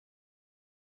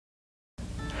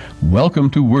Welcome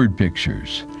to Word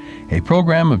Pictures, a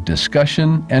program of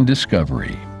discussion and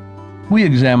discovery. We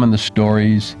examine the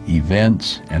stories,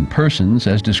 events, and persons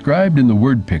as described in the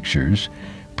Word Pictures,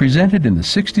 presented in the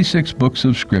 66 books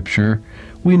of Scripture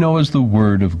we know as the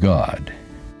Word of God.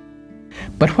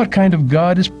 But what kind of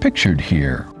God is pictured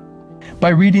here? By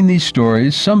reading these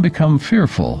stories, some become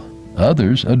fearful,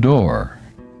 others adore.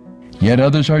 Yet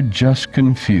others are just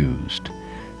confused.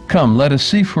 Come, let us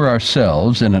see for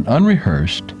ourselves in an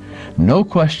unrehearsed,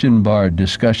 no-question-barred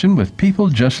discussion with people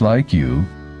just like you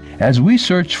as we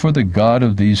search for the God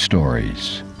of these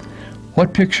stories.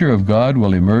 What picture of God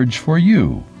will emerge for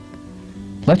you?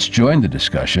 Let's join the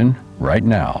discussion right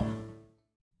now.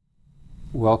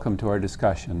 Welcome to our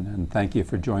discussion, and thank you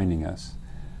for joining us.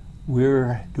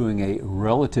 We're doing a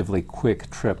relatively quick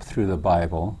trip through the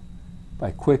Bible.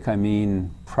 By quick, I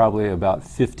mean probably about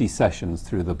 50 sessions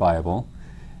through the Bible.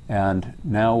 And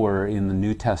now we're in the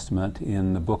New Testament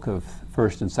in the book of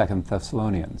 1st and 2nd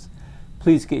Thessalonians.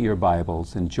 Please get your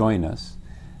Bibles and join us.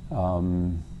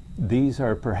 These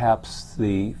are perhaps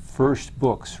the first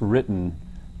books written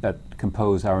that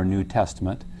compose our New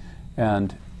Testament.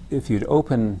 And if you'd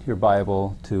open your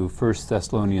Bible to 1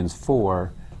 Thessalonians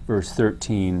 4, verse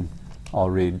 13, we'll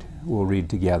read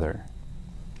together.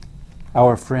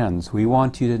 Our friends, we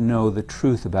want you to know the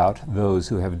truth about those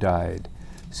who have died,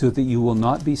 so that you will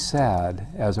not be sad,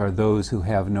 as are those who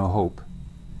have no hope.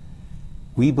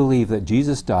 We believe that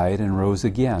Jesus died and rose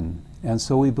again, and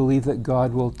so we believe that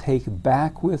God will take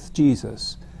back with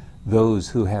Jesus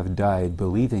those who have died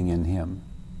believing in him.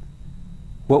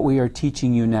 What we are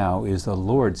teaching you now is the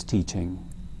Lord's teaching.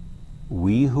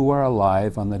 We who are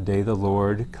alive on the day the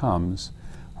Lord comes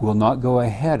will not go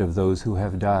ahead of those who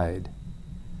have died.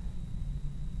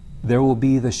 There will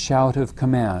be the shout of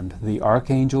command, the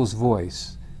archangel's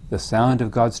voice, the sound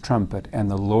of God's trumpet,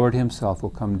 and the Lord himself will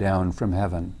come down from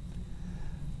heaven.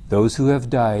 Those who have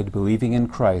died believing in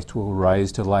Christ will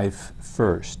rise to life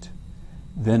first.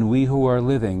 Then we who are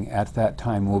living at that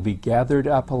time will be gathered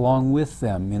up along with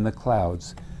them in the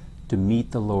clouds to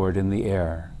meet the Lord in the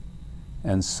air.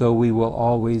 And so we will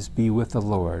always be with the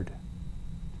Lord.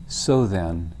 So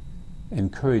then,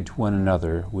 encourage one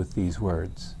another with these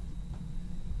words.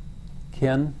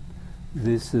 Ken,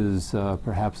 this is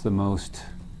perhaps the most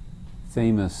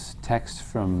famous text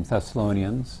from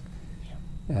Thessalonians,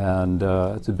 and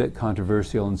it's a bit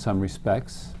controversial in some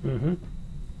respects.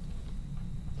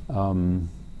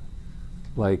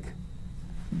 Like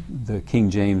the King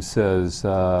James says,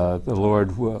 the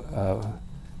Lord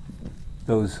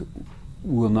those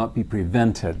will not be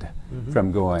prevented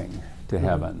from going to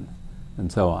heaven,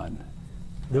 and so on.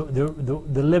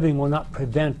 The living will not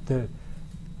prevent the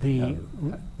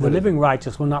living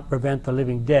righteous will not prevent the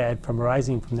living dead from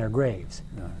rising from their graves.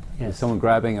 Yes. Is someone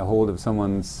grabbing a hold of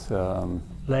someone's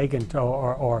leg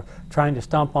or trying to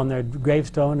stomp on their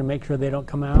gravestone to make sure they don't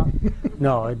come out?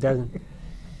 No, it doesn't.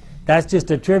 That's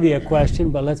just a trivia question,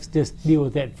 but let's just deal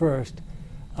with that first.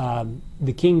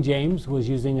 The King James was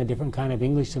using a different kind of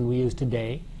English than we use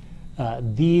today.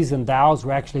 These and thous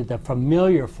were actually the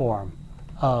familiar form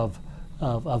of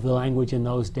the language in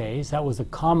those days. That was a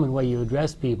common way you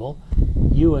address people.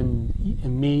 You and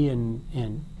me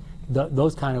and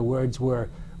those kind of words were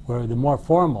the more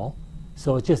formal.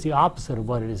 So it's just the opposite of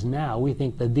what it is now. We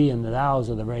think the thee and the thous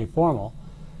are the very formal.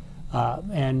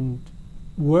 And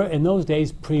in those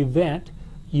days, prevent,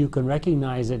 you can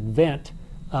recognize that vent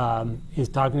is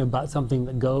talking about something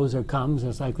that goes or comes.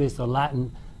 It's like this, the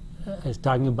Latin is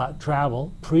talking about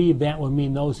travel. Prevent would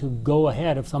mean those who go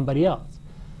ahead of somebody else.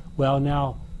 Well,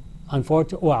 now,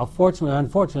 fortunately,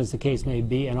 unfortunately as the case may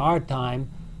be, in our time,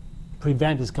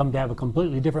 prevent has come to have a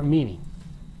completely different meaning.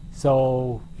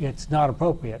 So it's not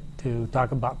appropriate to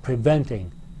talk about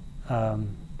preventing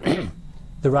the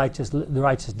righteous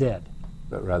dead.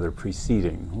 But rather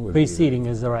preceding. Preceding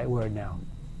is the right word now,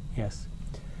 yes.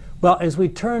 Well, as we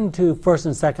turn to 1st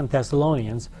and 2nd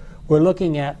Thessalonians, we're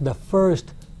looking at the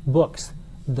first books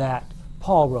that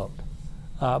Paul wrote.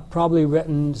 Probably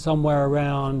written somewhere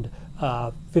around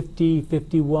 50,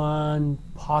 51,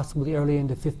 possibly early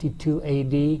into 52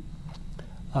 AD.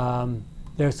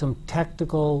 There's some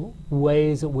technical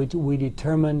ways in which we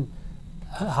determine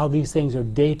how these things are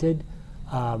dated.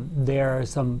 There are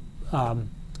some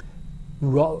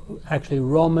actually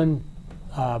Roman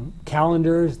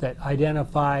calendars that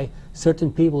identify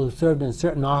certain people who served in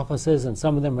certain offices, and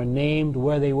some of them are named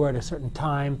where they were at a certain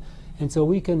time. And so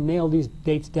we can nail these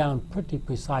dates down pretty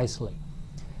precisely.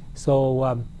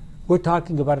 So we're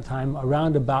talking about a time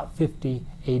around about 50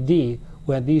 AD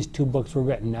when these two books were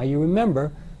written. Now you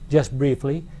remember, just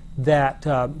briefly, that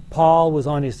Paul was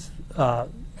on his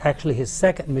actually his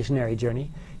second missionary journey.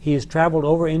 He has traveled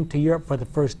over into Europe for the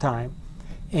first time,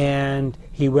 and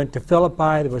he went to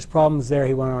Philippi. There was problems there.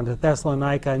 He went on to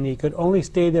Thessalonica, and he could only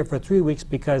stay there for 3 weeks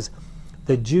because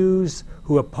the Jews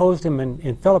who opposed him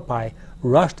in Philippi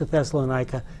rushed to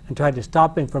Thessalonica and tried to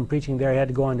stop him from preaching there. He had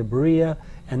to go on to Berea,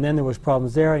 and then there was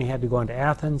problems there, and he had to go on to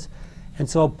Athens. And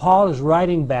so Paul is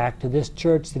writing back to this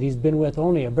church that he's been with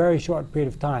only a very short period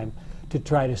of time to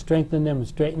try to strengthen them and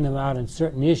straighten them out in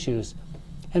certain issues.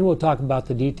 And we'll talk about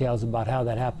the details about how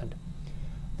that happened.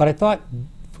 But I thought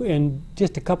in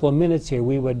just a couple of minutes here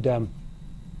we would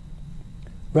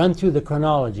run through the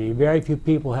chronology. Very few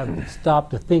people have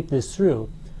stopped to think this through.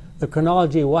 The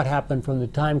chronology of what happened from the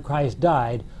time Christ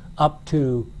died up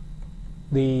to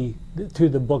the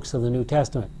books of the New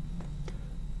Testament.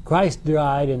 Christ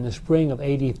died in the spring of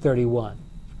AD 31.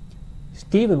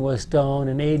 Stephen was stoned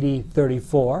in AD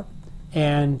 34,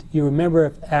 and you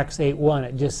remember Acts 8:1,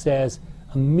 it just says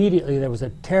immediately there was a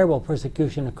terrible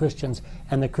persecution of Christians,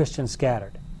 and the Christians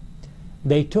scattered.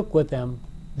 They took with them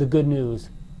the good news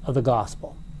of the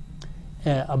gospel.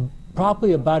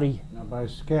 Probably about a... Now by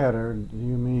scattered, do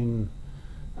you mean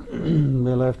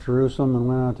they left Jerusalem and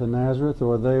went out to Nazareth,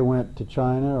 or they went to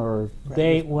China, or...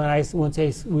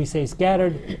 We say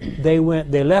scattered, they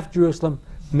left Jerusalem.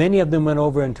 Many of them went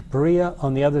over into Perea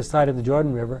on the other side of the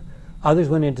Jordan River. Others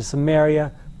went into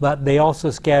Samaria, but they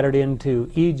also scattered into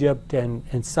Egypt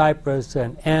and Cyprus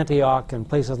and Antioch and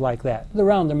places like that,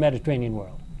 around the Mediterranean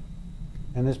world.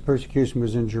 And this persecution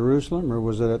was in Jerusalem, or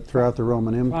was it throughout the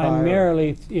Roman Empire?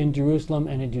 Primarily in Jerusalem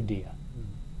and in Judea.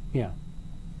 Yeah.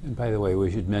 And by the way,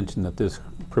 we should mention that this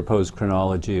proposed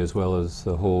chronology, as well as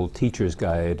the whole teacher's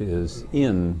guide, is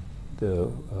in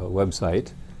the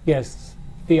website. Yes,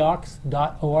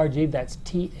 theox.org, that's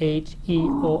theox.org.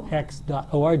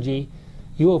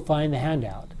 You will find the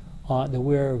handout that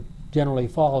we're generally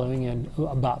following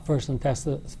about 1st and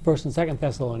 2nd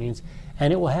Thessalonians,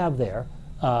 and it will have there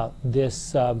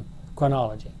this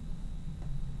chronology.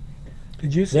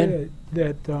 Did you say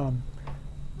that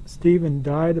Stephen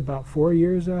died about 4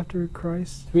 years after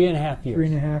Christ? 3.5 years.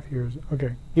 3.5 years,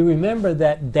 okay. You remember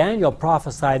that Daniel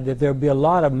prophesied that there would be a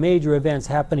lot of major events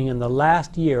happening in the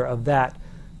last year of that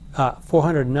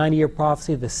 490-year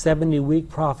prophecy, the 70-week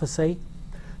prophecy.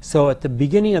 So at the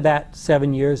beginning of that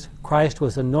 7 years, Christ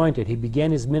was anointed. He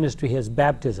began his ministry, his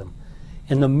baptism.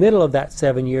 In the middle of that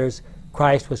 7 years,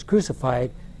 Christ was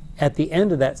crucified. At the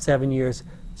end of that 7 years,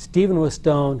 Stephen was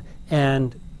stoned,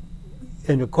 and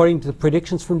according to the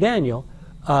predictions from Daniel,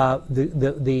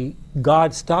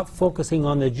 God stopped focusing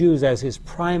on the Jews as his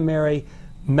primary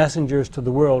messengers to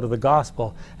the world of the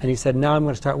gospel, and he said, now I'm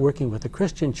going to start working with the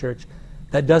Christian church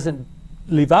that doesn't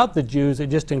leave out the Jews, it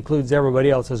just includes everybody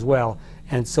else as well.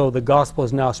 And so the gospel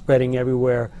is now spreading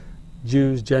everywhere,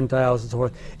 Jews, Gentiles, and so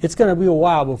forth. It's going to be a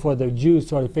while before the Jews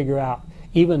sort of figure out,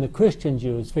 even the Christian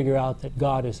Jews figure out that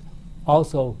God is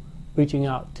also reaching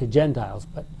out to Gentiles,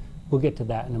 but we'll get to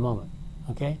that in a moment.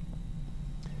 Okay?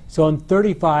 So in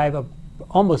 35,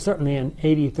 almost certainly in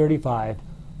AD 35,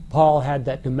 Paul had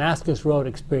that Damascus Road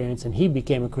experience, and he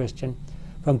became a Christian.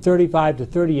 From 35 to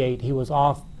 38, he was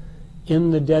off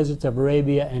in the deserts of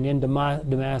Arabia and in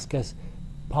Damascus,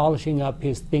 polishing up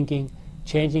his thinking,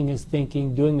 changing his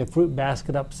thinking, doing the fruit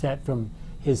basket upset from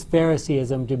his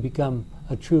Phariseeism to become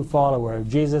a true follower of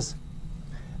Jesus.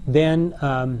 Then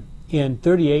in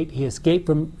 38, he escaped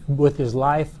with his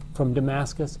life from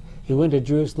Damascus. He went to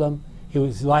Jerusalem.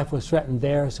 His life was threatened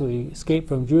there, so he escaped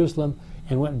from Jerusalem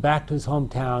and went back to his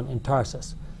hometown in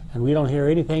Tarsus. And we don't hear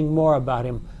anything more about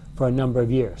him for a number of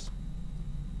years.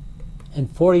 In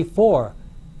 44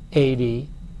 AD,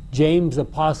 James,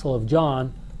 apostle of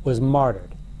John, was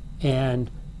martyred. And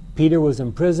Peter was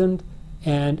imprisoned,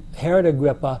 and Herod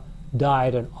Agrippa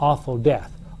died an awful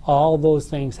death. All those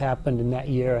things happened in that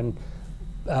year, and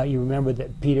you remember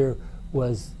that Peter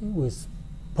was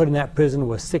put in that prison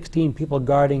with 16 people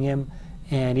guarding him,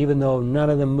 and even though none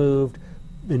of them moved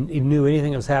and he knew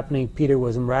anything was happening, Peter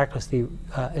was miraculously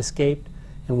escaped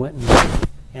and went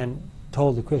and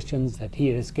told the Christians that he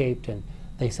had escaped, and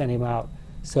they sent him out.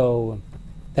 So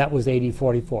that was AD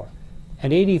 44.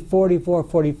 And AD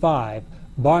 44-45,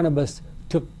 Barnabas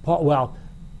took Paul, well,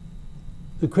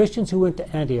 the Christians who went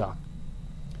to Antioch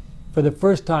for the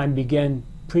first time began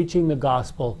preaching the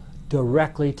gospel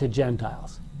directly to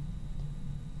Gentiles.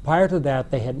 Prior to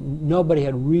that, nobody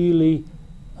had really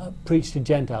preached to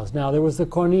Gentiles. Now, there was the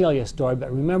Cornelius story,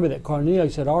 but remember that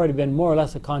Cornelius had already been more or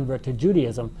less a convert to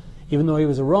Judaism, even though he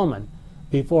was a Roman,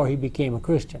 before he became a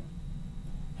Christian.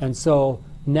 And so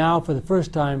now, for the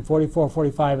first time, 44,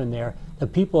 45 in there, the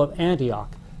people of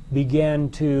Antioch began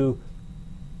to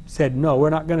said, no, we're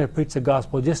not going to preach the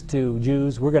gospel just to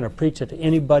Jews. We're going to preach it to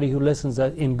anybody who listens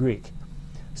in Greek.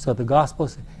 So the gospel,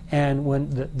 and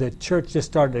when the church just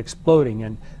started exploding,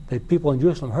 and the people in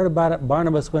Jerusalem heard about it,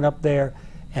 Barnabas went up there,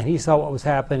 and he saw what was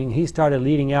happening. He started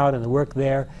leading out in the work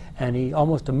there, and he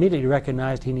almost immediately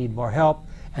recognized he needed more help,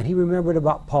 and he remembered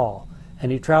about Paul.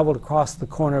 And he traveled across the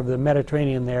corner of the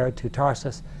Mediterranean there to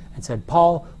Tarsus and said,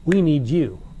 Paul, we need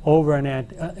you over in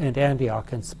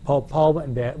Antioch. And Paul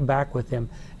went back with him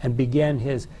and began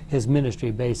his ministry,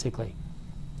 basically.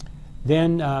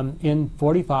 Then in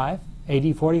 45,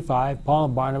 AD 45, Paul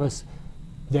and Barnabas,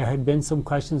 there had been some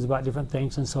questions about different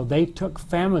things, and so they took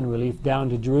famine relief down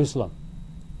to Jerusalem.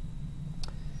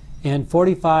 In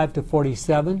 45 to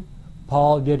 47,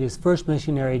 Paul did his first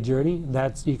missionary journey.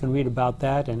 You can read about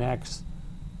that in Acts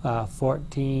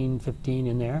 14, 15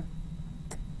 in there.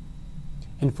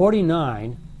 In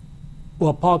 49,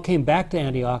 Paul came back to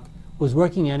Antioch, was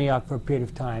working in Antioch for a period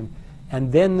of time,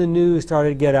 and then the news started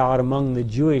to get out among the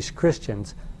Jewish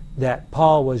Christians that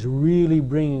Paul was really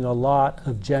bringing a lot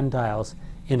of Gentiles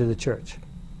into the church.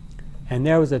 And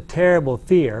there was a terrible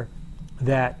fear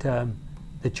that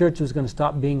the church was going to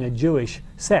stop being a Jewish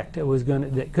sect.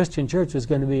 The Christian church was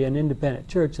going to be an independent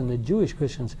church, and the Jewish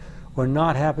Christians were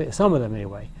not happy, some of them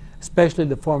anyway, especially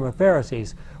the former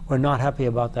Pharisees, were not happy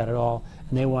about that at all,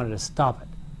 and they wanted to stop it.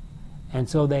 And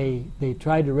so they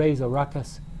tried to raise a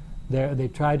ruckus. They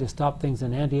tried to stop things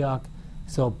in Antioch.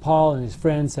 So Paul and his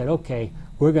friends said, okay,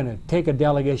 we're going to take a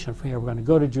delegation from here. We're going to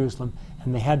go to Jerusalem.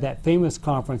 And they had that famous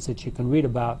conference that you can read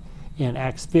about in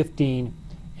Acts 15.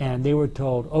 And they were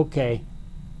told, okay,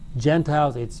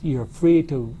 Gentiles, you're free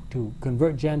to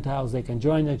convert Gentiles. They can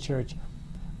join the church.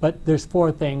 But there's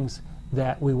 4 things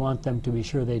that we want them to be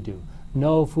sure they do.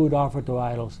 No food offered to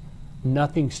idols,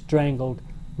 nothing strangled,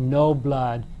 no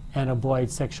blood, and avoid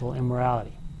sexual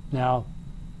immorality. Now,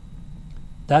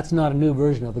 that's not a new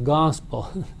version of the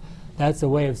gospel. That's a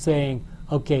way of saying,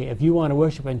 okay, if you want to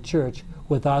worship in church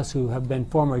with us who have been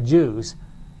former Jews,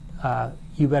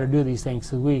 you better do these things,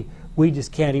 because we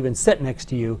just can't even sit next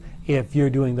to you if you're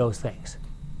doing those things.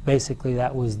 Basically,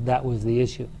 that was the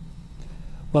issue.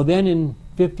 Well, then in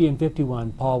 50 and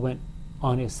 51, Paul went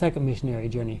on his second missionary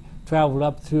journey, traveled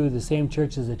up through the same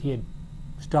churches that he had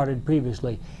started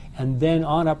previously, and then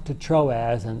on up to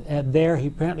Troas, and there he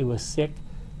apparently was sick.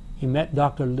 He met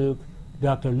Dr. Luke.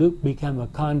 Dr. Luke became a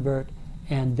convert,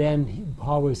 and then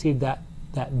Paul received that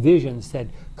vision, said,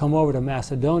 come over to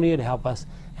Macedonia to help us,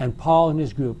 and Paul and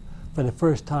his group, for the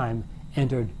first time,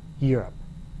 entered Europe.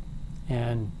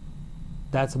 And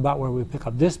that's about where we pick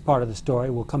up this part of the story.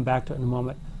 We'll come back to it in a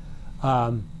moment.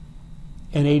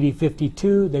 In AD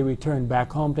 52, they returned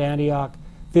back home to Antioch.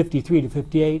 53 to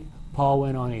 58, Paul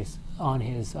went on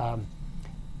his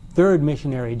third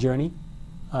missionary journey,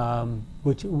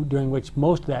 during which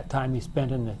most of that time he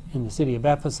spent in the city of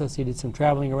Ephesus. He did some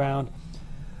traveling around.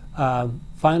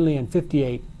 Finally, in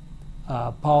 58,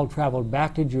 Paul traveled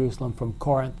back to Jerusalem from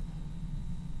Corinth,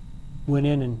 went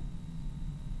in and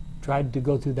tried to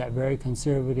go through that very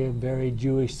conservative, very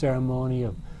Jewish ceremony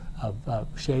of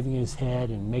shaving his head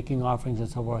and making offerings and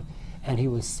so forth. And he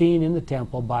was seen in the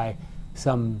temple by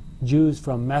some Jews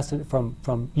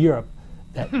from Europe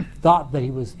that thought that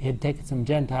he had taken some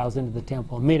Gentiles into the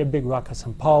temple and made a big ruckus.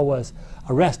 And Paul was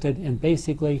arrested, and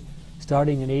basically,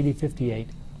 starting in AD 58,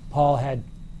 Paul had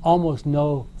almost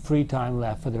no free time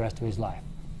left for the rest of his life.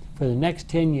 For the next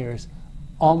 10 years,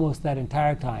 almost that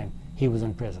entire time, he was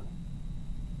in prison.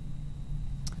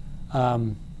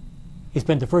 He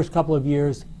spent the first couple of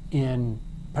years in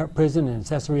prison in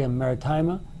Caesarea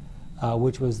Maritima,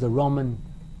 which was the Roman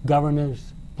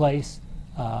governor's place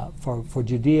for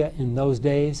Judea in those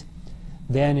days.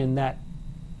 Then in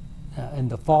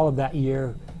the fall of that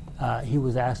year, he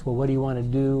was asked, well, what do you want to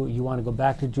do? You want to go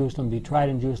back to Jerusalem, be tried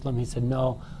in Jerusalem? He said,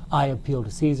 no, I appeal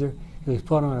to Caesar. He was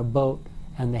put on a boat,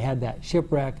 and they had that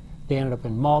shipwreck. They ended up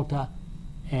in Malta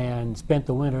and spent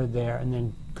the winter there, and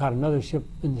then caught another ship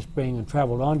in the spring and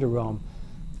traveled on to Rome.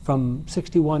 From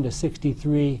 61 to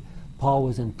 63, Paul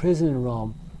was in prison in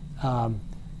Rome.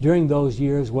 During those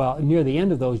years, well, near the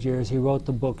end of those years, he wrote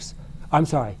the books. I'm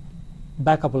sorry,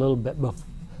 back up a little bit.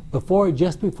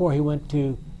 Just before he went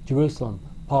to Jerusalem,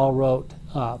 Paul wrote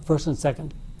Paul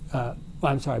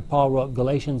wrote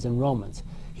Galatians and Romans.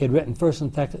 He had written 1st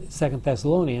and 2nd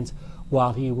Thessalonians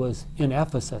while he was in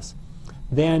Ephesus.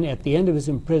 Then at the end of his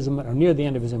imprisonment, or near the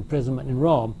end of his imprisonment in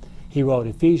Rome, he wrote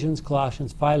Ephesians,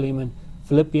 Colossians, Philemon,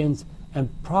 Philippians, and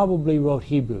probably wrote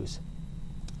Hebrews.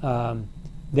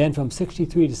 Then from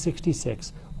 63 to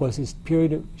 66 was his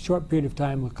short period of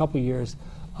time, a couple of years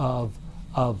of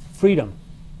freedom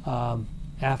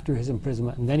after his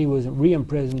imprisonment. And then he was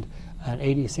re-imprisoned in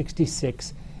AD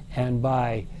 66, and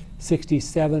by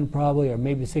 67 probably, or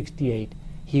maybe 68,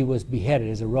 he was beheaded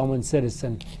as a Roman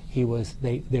citizen.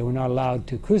 They were not allowed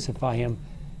to crucify him.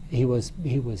 He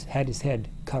had his head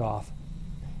cut off.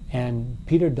 And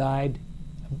Peter died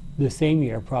the same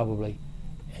year probably.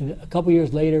 And a couple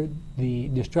years later, the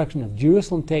destruction of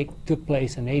Jerusalem took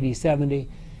place in AD 70,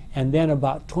 and then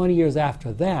about 20 years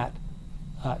after that,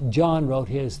 John wrote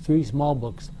his 3 small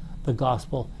books, the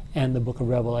Gospel and the Book of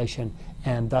Revelation,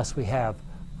 and thus we have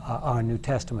our New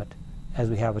Testament as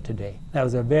we have it today. That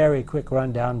was a very quick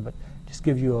rundown, but just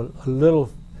give you a little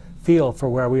feel for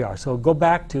where we are. So go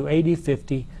back to AD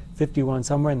 50, 51,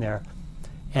 somewhere in there,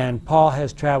 and Paul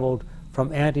has traveled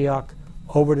from Antioch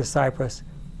over to Cyprus,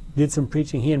 did some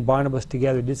preaching. He and Barnabas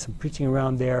together did some preaching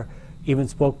around there, even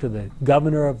spoke to the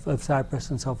governor of Cyprus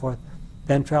and so forth,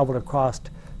 then traveled across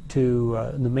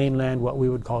to the mainland, what we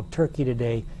would call Turkey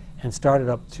today, and started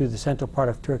up through the central part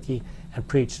of Turkey and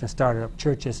preached and started up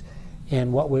churches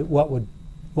in what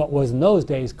was in those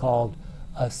days called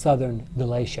southern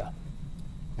Galatia.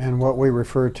 And what we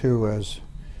refer to as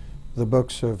the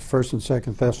books of 1st and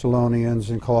 2nd Thessalonians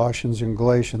and Colossians and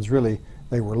Galatians, really,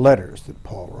 they were letters that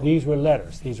Paul wrote. These were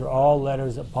letters. These were all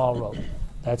letters that Paul wrote.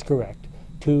 That's correct.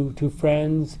 To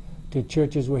friends, to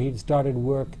churches where he'd started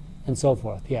work, and so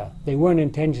forth. Yeah, they weren't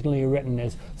intentionally written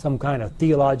as some kind of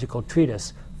theological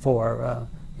treatise for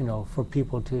for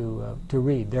people to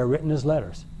read. They're written as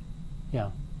letters.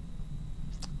 Yeah.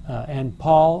 And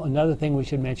Paul, another thing we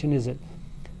should mention is that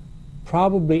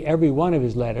probably every one of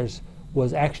his letters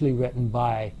was actually written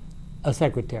by a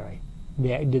secretary.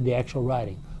 They did the actual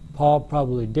writing. Paul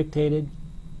probably dictated,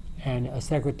 and a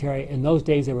secretary, in those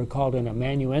days they were called an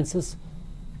amanuensis.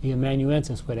 The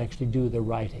amanuensis would actually do the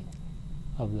writing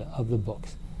of the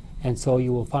books. And so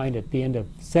you will find at the end of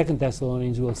 2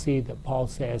 Thessalonians, you will see that Paul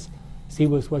says, see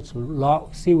with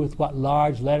what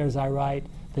large letters I write.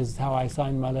 This is how I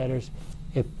sign my letters.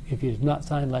 If you did not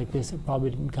sign like this, it probably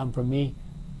didn't come from me.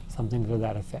 Something to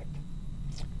that effect.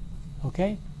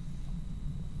 Okay?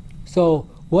 So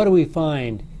what do we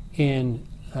find in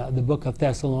the book of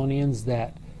Thessalonians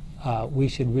that we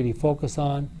should really focus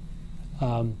on?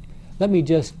 Let me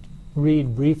just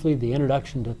read briefly the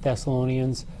introduction to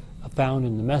Thessalonians found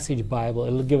in the Message Bible.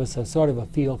 It'll give us a sort of a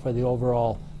feel for the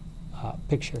overall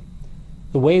picture.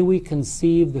 The way we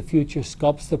conceive the future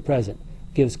sculpts the present,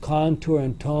 gives contour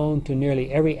and tone to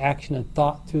nearly every action and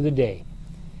thought through the day.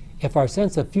 If our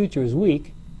sense of future is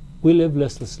weak, we live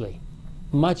listlessly.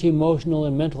 Much emotional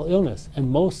and mental illness and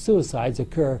most suicides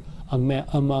occur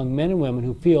among men and women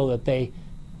who feel that they,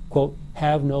 quote,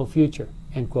 have no future,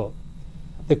 end quote.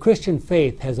 The Christian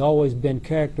faith has always been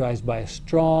characterized by a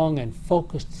strong and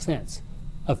focused sense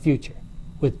of future,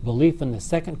 with belief in the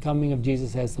second coming of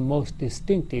Jesus as the most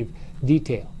distinctive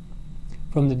detail.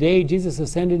 From the day Jesus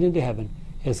ascended into heaven,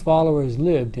 his followers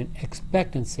lived in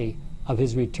expectancy of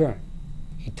his return.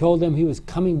 He told them he was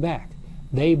coming back.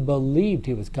 They believed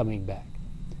he was coming back.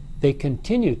 They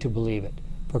continue to believe it.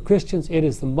 For Christians, it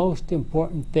is the most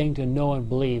important thing to know and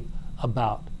believe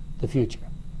about the future.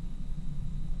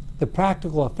 The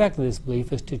practical effect of this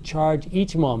belief is to charge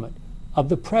each moment of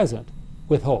the present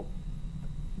with hope.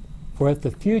 For if the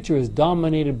future is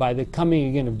dominated by the coming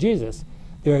again of Jesus,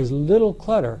 there is little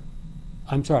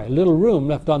room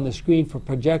left on the screen for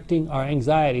projecting our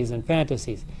anxieties and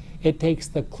fantasies. It takes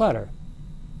the clutter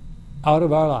out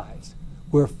of our lives.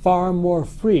 We're far more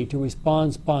free to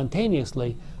respond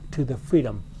spontaneously to the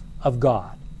freedom of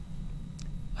God.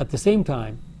 At the same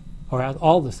time, or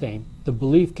all the same, the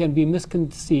belief can be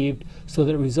misconceived so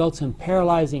that it results in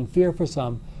paralyzing fear for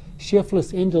some,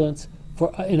 shiftless indolence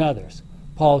in others.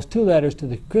 Paul's 2 letters to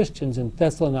the Christians in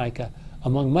Thessalonica,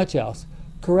 among much else,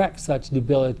 correct such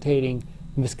debilitating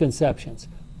misconceptions,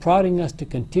 prodding us to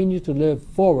continue to live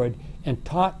forward in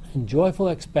taut and joyful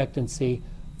expectancy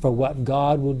for what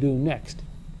God will do next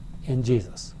in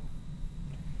Jesus.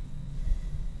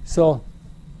 So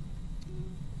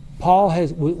Paul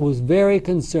was very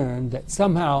concerned that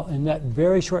somehow in that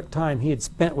very short time he had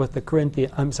spent with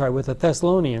the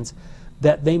Thessalonians,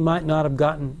 that they might not have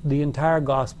gotten the entire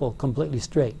gospel completely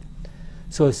straight.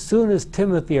 So as soon as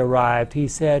Timothy arrived, he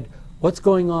said, "What's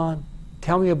going on?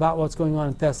 Tell me about what's going on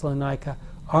in Thessalonica.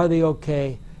 Are they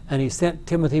okay?" And he sent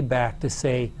Timothy back to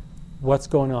say, "What's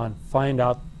going on? Find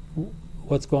out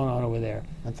what's going on over there."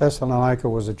 And Thessalonica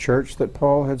was a church that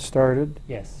Paul had started?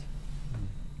 Yes.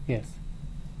 Yes.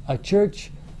 A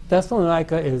church,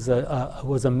 Thessalonica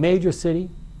was a major city.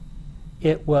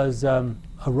 It was a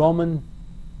Roman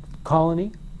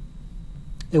colony.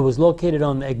 It was located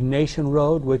on the Egnatian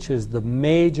Road, which is the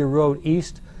major road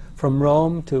east from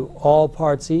Rome to all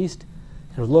parts east.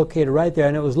 It was located right there,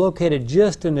 and it was located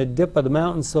just in the dip of the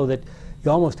mountains, so that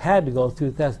you almost had to go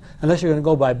through unless you're going to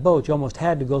go by boat, you almost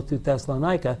had to go through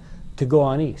Thessalonica to go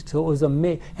on east. So it was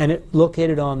and it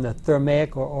located on the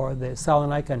Thermaic or the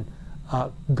Salonican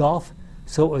Gulf.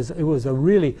 So it was a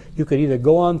really, you could either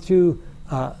go on through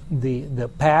the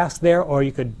pass there, or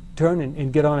you could turn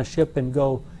and get on a ship and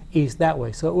go east that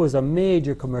way. So it was a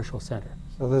major commercial center.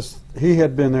 So he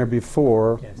had been there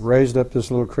before, Yes. raised up this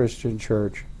little Christian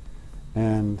church,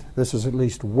 and this is at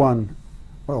least one.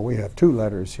 Well, we have 2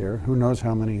 letters here. Who knows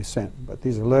how many he sent? But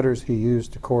these are letters he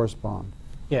used to correspond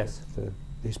Yes, to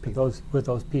these people. with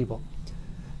those people.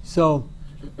 So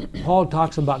Paul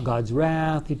talks about God's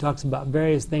wrath. He talks about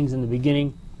various things in the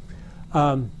beginning.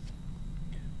 Well,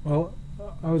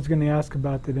 I was going to ask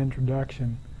about that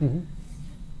introduction. Mhm.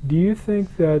 Do you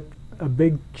think that a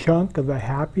big chunk of the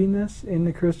happiness in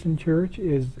the Christian church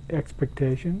is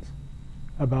expectations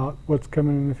about what's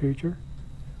coming in the future?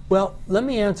 Well, let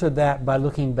me answer that by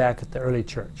looking back at the early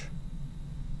church.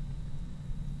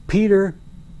 Peter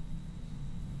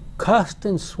cussed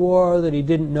and swore that he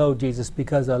didn't know Jesus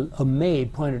because a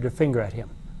maid pointed her finger at him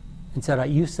and said,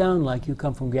 "You sound like you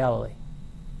come from Galilee."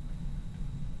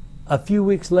 A few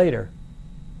weeks later,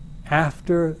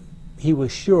 after he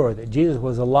was sure that Jesus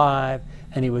was alive,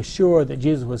 and he was sure that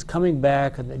Jesus was coming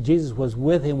back, and that Jesus was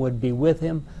with him, would be with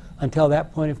him until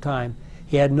that point of time,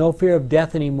 he had no fear of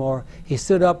death anymore. He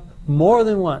stood up more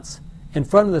than once in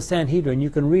front of the Sanhedrin. You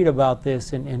can read about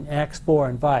this in Acts 4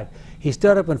 and 5. He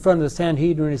stood up in front of the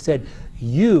Sanhedrin and he said,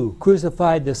 "You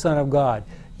crucified the Son of God.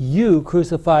 You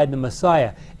crucified the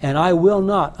Messiah, and I will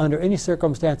not, under any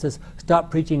circumstances, stop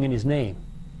preaching in his name."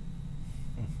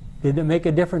 Did it make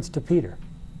a difference to Peter?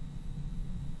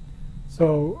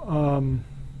 So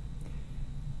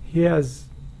he has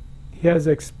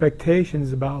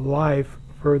expectations about life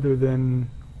further than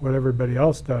what everybody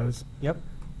else does. Yep.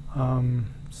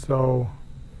 So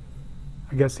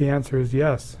I guess the answer is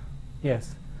yes.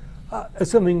 Yes.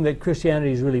 Assuming that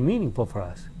Christianity is really meaningful for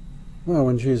us. Well,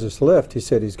 when Jesus left, he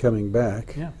said he's coming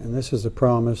back. Yeah. And this is a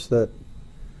promise that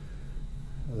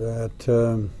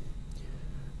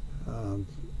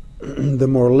the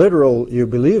more literal you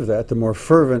believe that, the more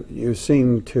fervent you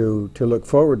seem to look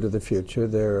forward to the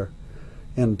future.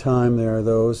 In time, there are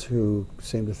those who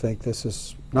seem to think this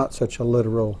is not such a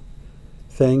literal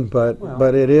thing, but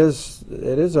it is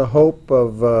a hope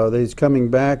of that he's coming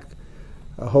back,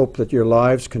 a hope that your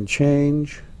lives can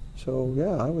change. So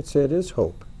yeah, I would say it is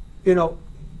hope. You know,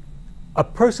 a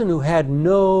person who had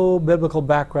no biblical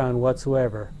background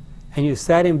whatsoever, and you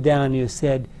sat him down and you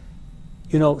said,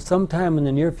 you know, sometime in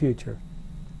the near future,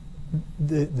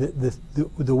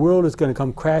 the world is going to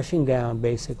come crashing down,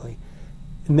 basically.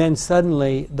 And then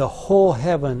suddenly the whole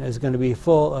heaven is going to be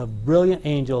full of brilliant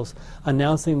angels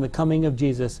announcing the coming of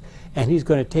Jesus, and he's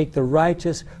going to take the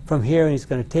righteous from here and he's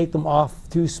going to take them off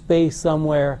through space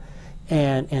somewhere,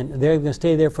 and they're going to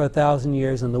stay there for 1,000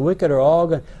 years, and the wicked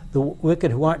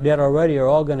who aren't dead already are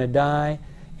all going to die,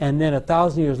 and then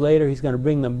 1,000 years later he's going to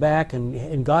bring them back,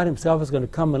 and God himself is going to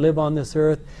come and live on this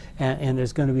earth, and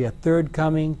there's going to be a third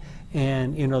coming.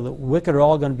 And you know, the wicked are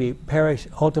all going to perish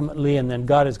ultimately, and then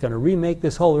God is going to remake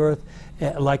this whole earth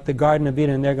like the Garden of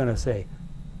Eden. And they're going to say,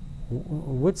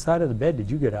 "Which side of the bed did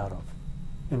you get out of?"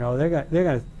 You know, they're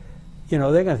going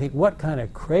to think, "What kind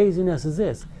of craziness is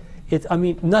this?" I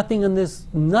mean, nothing in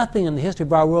the history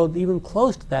of our world even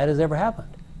close to that has ever happened.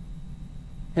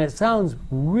 And it sounds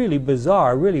really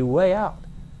bizarre, really way out.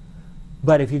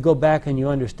 But if you go back and you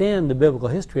understand the biblical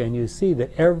history and you see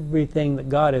that everything that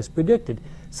God has predicted,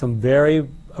 some very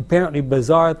apparently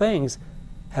bizarre things,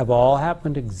 have all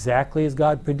happened exactly as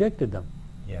God predicted them.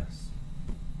 Yes.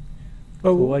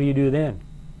 So what do you do then?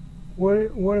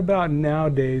 What about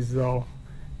nowadays, though?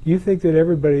 Do you think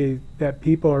that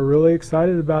people are really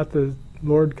excited about the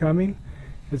Lord coming?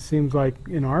 It seems like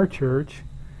in our church,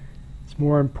 it's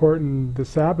more important, the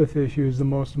Sabbath issue is the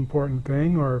most important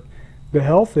thing, or the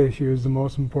health issue is the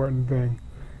most important thing.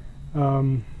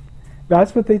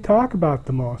 That's what they talk about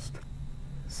the most.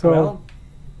 So, well,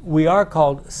 we are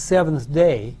called Seventh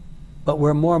Day, but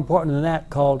we're more important than that,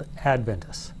 called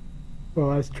Adventists. Well,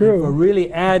 that's If true. we're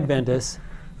really Adventists,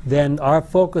 then our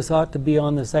focus ought to be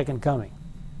on the second coming.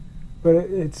 But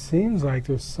it seems like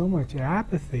there's so much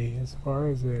apathy as far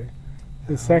as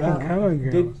the second coming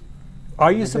goes.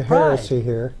 Are you There's a surprised? heresy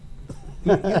here.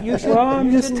 You should, Well, I'm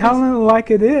you just shouldn't telling it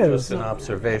like it is. Just an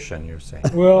observation, you're saying.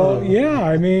 Well, yeah,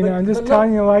 I mean, But- I'm just but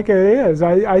telling you like it is.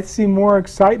 I see more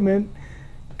excitement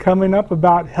coming up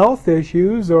about health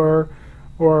issues or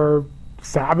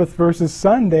Sabbath versus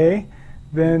Sunday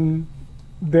than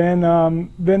than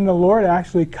the Lord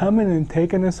actually coming and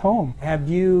taking us home. Have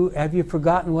you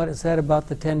forgotten what it said about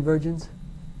the 10 virgins?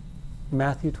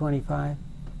 Matthew 25.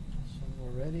 Some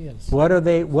were ready and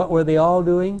What were they all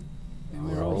doing? they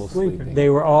were all sleeping. They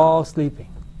were all sleeping.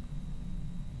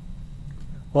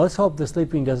 Well, let's hope the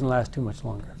sleeping doesn't last too much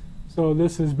longer. So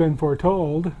this has been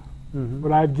foretold.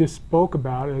 What I've just spoke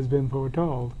about has been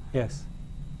foretold. Yes.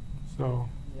 So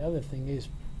The other thing is,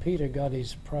 Peter got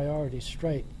his priorities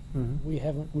straight. We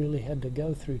haven't really had to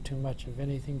go through too much of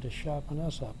anything to sharpen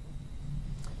us up.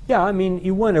 Yeah, I mean,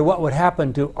 you wonder what would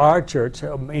happen to our church.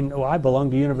 I mean, I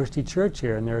belong to University Church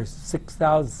here, and there's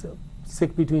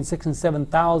between 6,000 and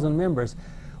 7,000 members.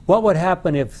 What would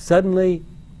happen if suddenly,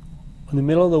 in the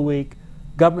middle of the week,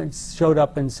 government showed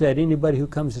up and said anybody who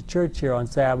comes to church here on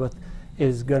Sabbath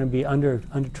is going to be under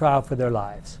trial for their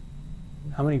lives?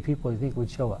 How many people do you think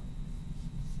would show up?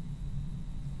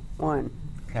 One.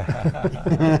 And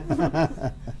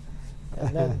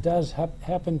that does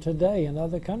happen today in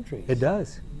other countries. It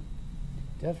does.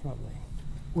 Definitely.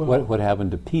 well, What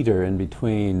happened to Peter in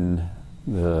between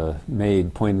the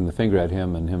maid pointing the finger at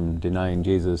him and him denying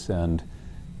Jesus and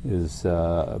his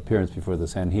appearance before the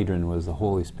Sanhedrin was the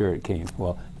Holy Spirit came.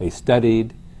 Well, they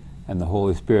studied and the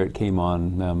Holy Spirit came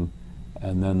on them,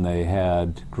 and then they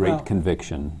had great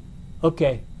conviction.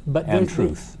 Okay, but And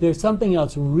truth. there's something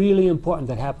else really important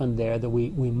that happened there that we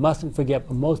mustn't forget,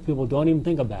 but most people don't even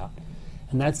think about,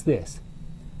 and that's this.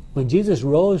 When Jesus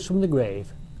rose from the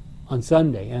grave on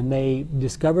Sunday, and they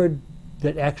discovered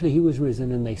that actually he was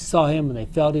risen, and they saw him, and they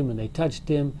felt him, and they touched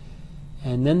him,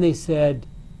 and then they said,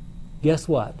 guess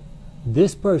what?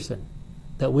 This person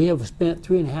that we have spent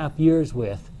 3.5 years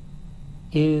with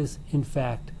is, in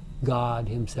fact, God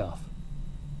himself.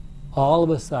 All of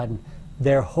a sudden,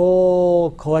 their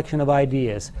whole collection of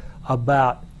ideas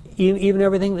about even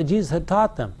everything that Jesus had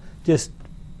taught them, just,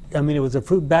 I mean, it was a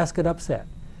fruit basket upset.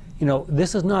 You know,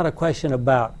 this is not a question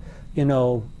about, you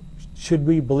know, should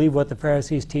we believe what the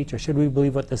Pharisees teach or should we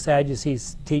believe what the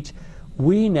Sadducees teach?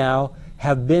 We now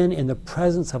have been in the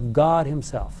presence of God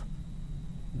himself.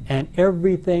 And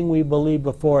everything we believed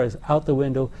before is out the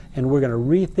window, and we're going to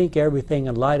rethink everything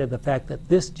in light of the fact that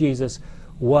this Jesus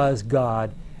was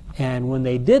God. And when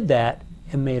they did that,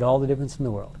 it made all the difference in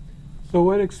the world. so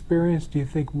what experience do you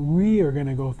think we are going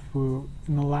to go through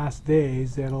in the last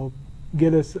days that'll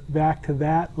get us back to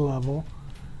that level?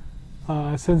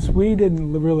 Since we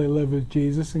didn't really live with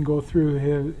Jesus and go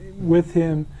through with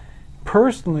him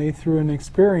personally through an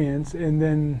experience and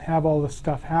then have all this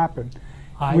stuff happen.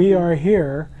 We are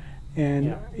here,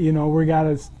 and you know, we're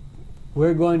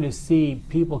going to see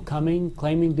people coming,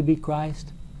 claiming to be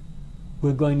Christ.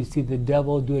 We're going to see the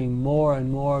devil doing more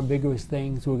and more vigorous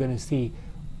things. We're going to see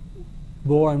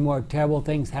more and more terrible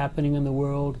things happening in the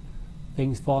world,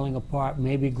 things falling apart,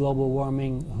 maybe global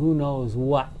warming, who knows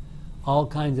what. All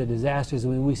kinds of disasters. I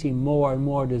mean, we see more and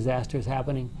more disasters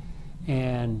happening.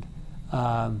 And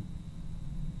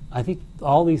I think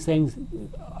all these things,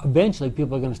 eventually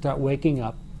people are going to start waking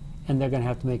up and they're going to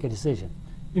have to make a decision.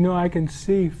 You know, I can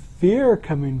see fear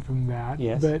coming from that.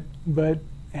 Yes. But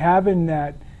having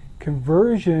that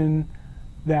conversion,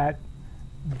 that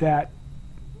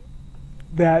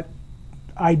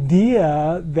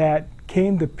idea that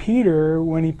came to Peter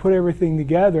when he put everything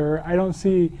together, I don't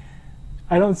see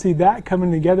that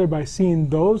coming together by seeing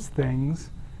those things.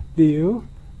 Do you?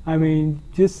 I mean,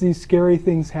 just these scary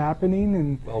things happening.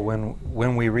 And well,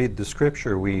 when we read the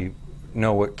scripture, we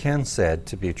know what Ken said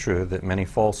to be true, that many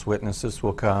false witnesses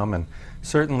will come, and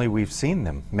certainly we've seen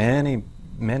them.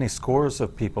 Many scores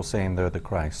of people saying they're the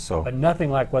Christ. So, but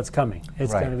nothing like what's coming.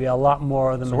 It's Right. going to be a lot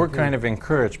more of them. so we're kind of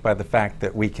encouraged by the fact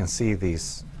that we can see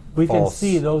these we can false...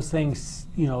 see those things,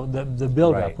 you know, the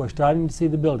build-up. Right. We're starting to see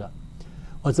the build-up.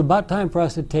 Well, it's about time for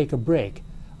us to take a break.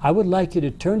 I would like you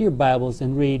to turn to your Bibles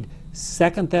and read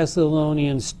 2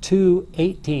 Thessalonians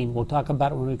 2:18. We'll talk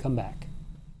about it when we come back.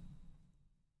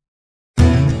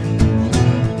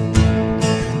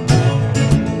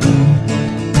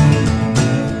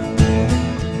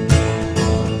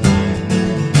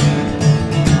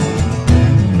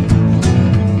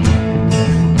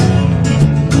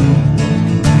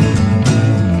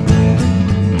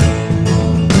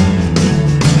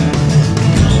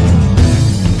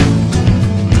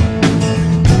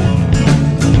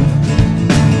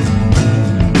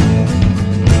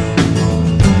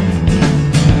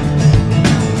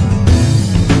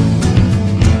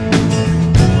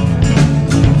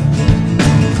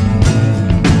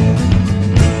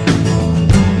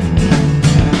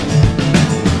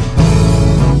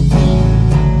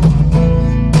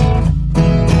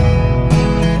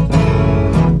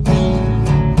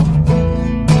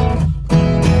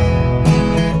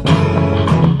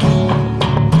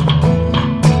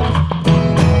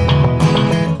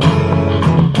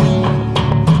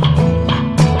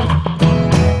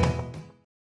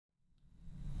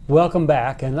 Welcome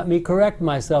back, and let me correct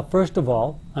myself. First of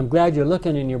all, I'm glad you're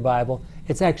looking in your Bible.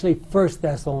 It's actually 1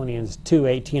 Thessalonians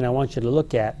 2:18 I want you to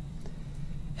look at.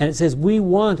 And it says, we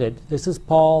wanted, this is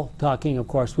Paul talking, of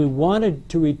course, we wanted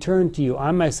to return to you.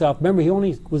 I myself, remember, he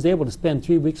only was able to spend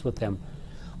 3 weeks with them.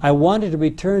 I wanted to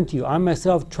return to you. I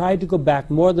myself tried to go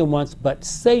back more than once, but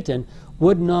Satan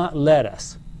would not let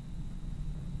us.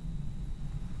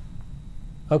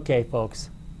 Okay, folks.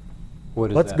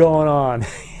 What's going on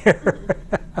here?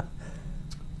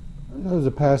 There's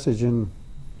a passage in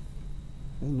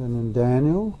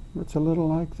Daniel that's a little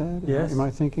like that. Yes. Am I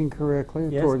thinking correctly?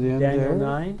 Yes, Toward the end Daniel there?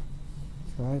 9.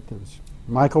 That's right.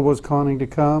 Michael was conning to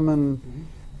come, and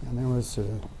there was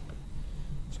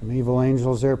some evil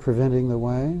angels there preventing the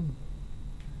way.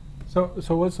 So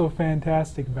what's so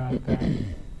fantastic about that?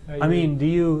 I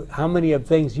mean, how many of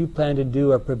things you plan to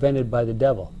do are prevented by the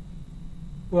devil?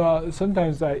 Well,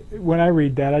 sometimes when I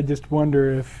read that, I just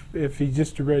wonder if he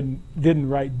just didn't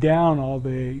write down all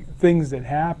the things that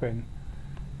happen.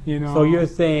 You know. So you're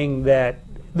saying that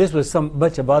this was some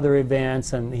bunch of other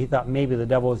events, and he thought maybe the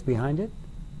devil was behind it?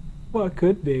 Well, it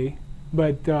could be,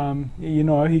 but you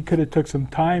know, he could have took some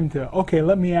time to, okay,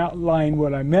 let me outline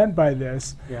what I meant by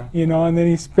this. Yeah. You know, and then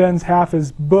he spends half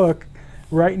his book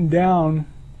writing down,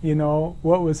 you know,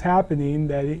 what was happening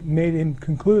that it made him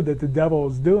conclude that the devil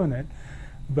was doing it.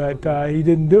 But he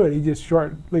didn't do it. He just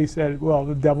shortly said, well,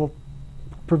 the devil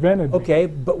prevented me. Okay,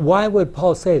 but why would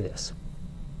Paul say this?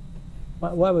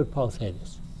 Why would Paul say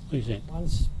this? What do you think?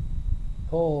 Once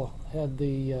Paul had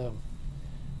the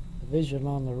vision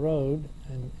on the road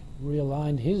and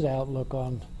realigned his outlook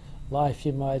on life,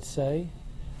 you might say,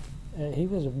 he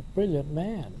was a brilliant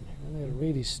man. You know, to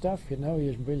read his stuff, you know, he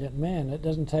was a brilliant man. It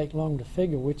doesn't take long to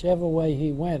figure whichever way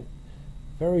he went,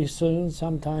 very soon,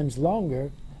 sometimes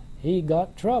longer, he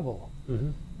got trouble.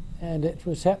 Mm-hmm. And it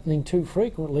was happening too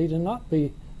frequently to not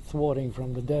be thwarting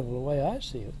from the devil, the way I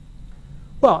see it.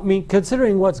 Well, I mean,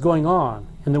 considering what's going on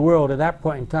in the world at that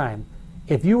point in time,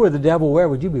 if you were the devil, where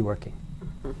would you be working?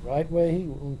 Right where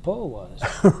Paul was.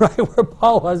 Right where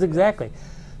Paul was, exactly.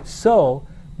 So,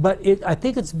 but I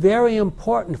think it's very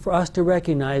important for us to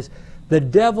recognize the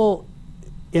devil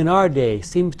in our day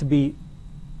seems to be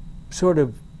sort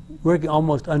of working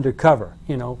almost undercover.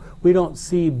 You know, we don't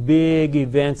see big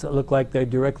events that look like they're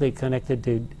directly connected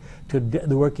to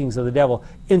the workings of the devil.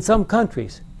 In some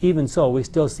countries, even so, we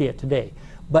still see it today.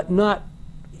 But not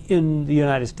in the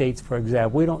United States, for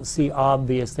example. We don't see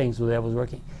obvious things where the devil's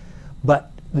working. But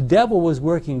the devil was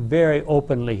working very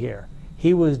openly here.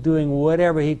 He was doing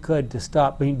whatever he could to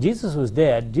stop. I mean, Jesus was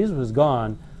dead. Jesus was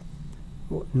gone.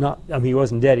 I mean, he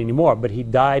wasn't dead anymore, but he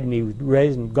died and he was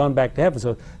raised and gone back to heaven.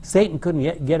 So Satan couldn't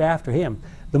yet get after him.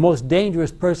 The most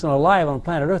dangerous person alive on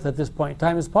planet Earth at this point in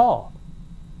time is Paul.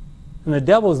 And the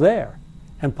devil's there.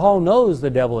 And Paul knows the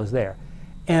devil is there.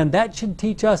 And that should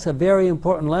teach us a very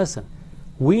important lesson.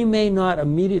 We may not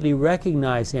immediately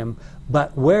recognize him,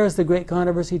 but where's the great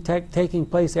controversy taking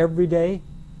place every day?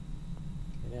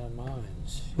 In our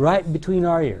minds. Right between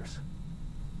our ears.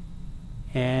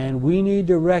 And we need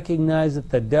to recognize that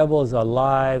the devil is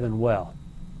alive and well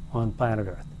on planet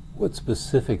Earth. What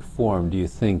specific form do you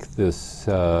think this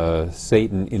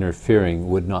Satan interfering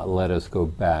would not let us go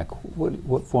back?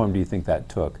 What form do you think that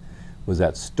took? Was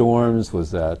that storms?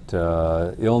 Was that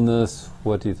illness?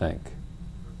 What do you think?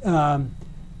 I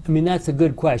mean, that's a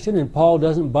good question, and Paul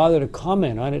doesn't bother to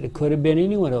comment on it. It could have been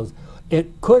any one of those.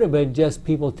 It could have been just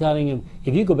people telling him,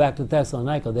 if you go back to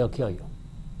Thessalonica, they'll kill you.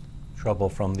 Trouble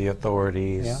from the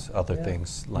authorities, Yeah. other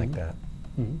things like that.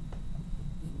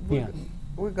 Mm-hmm. Yeah.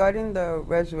 Regarding the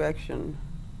resurrection,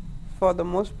 for the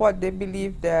most part, they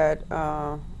believe that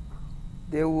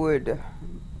they would,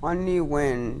 only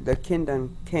when the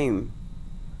kingdom came,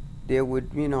 they would,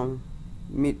 you know,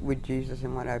 meet with Jesus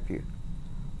and what have you.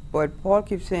 But Paul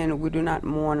keeps saying, we do not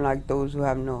mourn like those who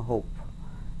have no hope.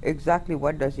 Exactly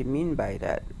what does he mean by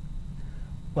that?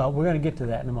 Well, we're going to get to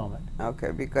that in a moment.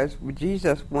 Okay, because with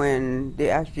Jesus, when they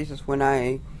asked Jesus,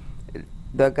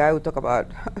 the guy who talked about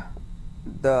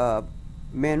the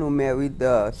man who married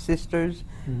the sisters,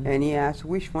 and he asked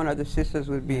which one of the sisters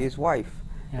would be his wife.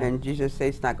 Yeah. And Jesus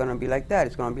says it's not going to be like that,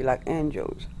 it's going to be like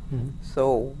angels.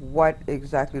 So what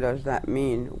exactly does that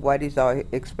mean? What is our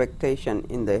expectation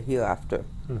in the hereafter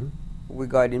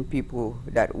regarding people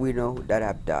that we know that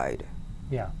have died?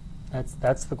 Yeah,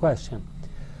 that's the question.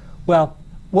 Well,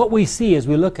 what we see as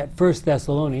we look at 1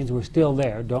 Thessalonians, we're still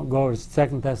there. Don't go over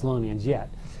 2 Thessalonians yet.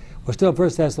 We're still 1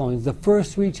 Thessalonians. The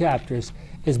first 3 chapters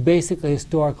is basically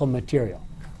historical material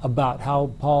about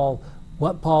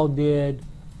what Paul did,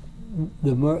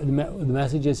 the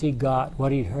messages he got,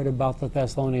 what he heard about the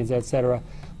Thessalonians, etc.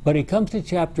 But he comes to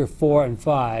chapter 4 and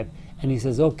 5, and he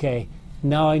says, okay,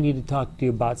 now I need to talk to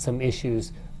you about some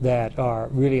issues that are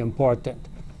really important.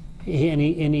 He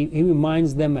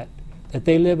reminds them that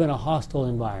they live in a hostile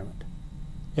environment.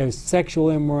 There's sexual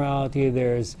immorality,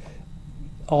 there's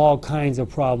all kinds of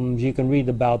problems. You can read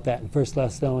about that in 1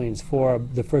 Thessalonians 4,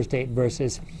 the first 8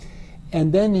 verses.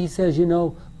 And then he says, you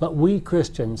know, but we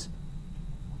Christians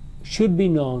should be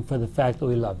known for the fact that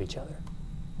we love each other.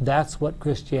 That's what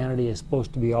Christianity is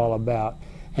supposed to be all about.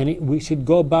 And we should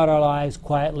go about our lives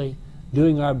quietly,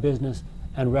 doing our business,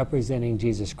 and representing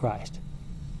Jesus Christ.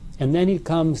 And then he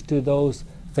comes to those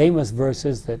famous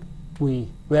verses that we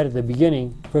read at the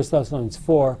beginning, 1 Thessalonians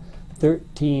 4,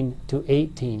 13 to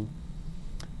 18.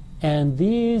 And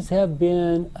these have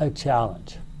been a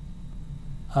challenge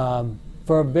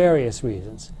for various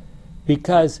reasons.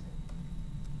 Because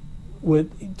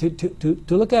to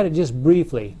look at it just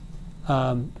briefly,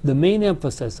 the main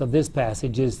emphasis of this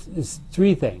passage is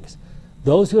three things.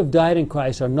 Those who have died in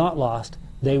Christ are not lost,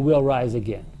 they will rise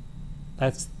again.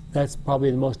 That's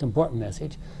probably the most important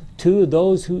message. 2,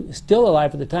 those who are still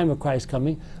alive at the time of Christ's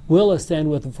coming will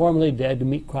ascend with the formerly dead to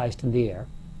meet Christ in the air.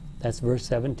 That's verse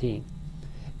 17.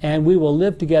 And we will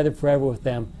live together forever with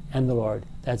them and the Lord.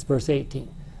 That's verse 18.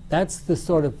 That's the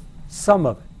sort of sum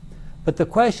of it. But the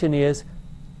question is,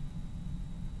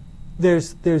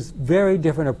 there's very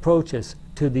different approaches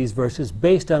to these verses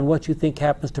based on what you think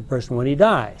happens to a person when he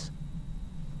dies.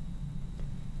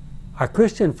 Our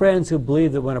Christian friends who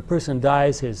believe that when a person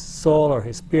dies, his soul or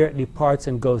his spirit departs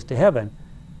and goes to heaven,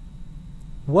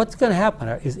 what's going to happen?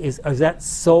 Is that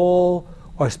soul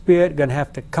or spirit going to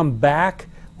have to come back?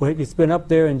 Where it's been up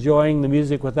there enjoying the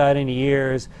music without any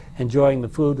ears, enjoying the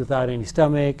food without any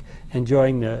stomach,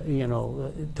 enjoying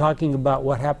the, talking about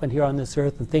what happened here on this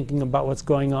earth and thinking about what's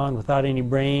going on without any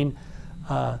brain.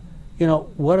 What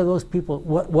are those people,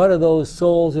 what are those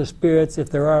souls or spirits, if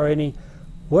there are any,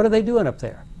 what are they doing up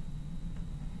there?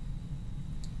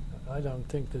 I don't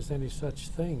think there's any such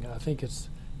thing. I think it's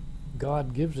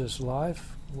God gives us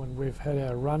life. When we've had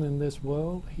our run in this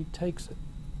world, He takes it.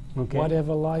 Okay.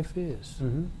 Whatever life is.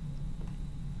 Mm-hmm.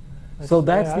 So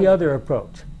that's the other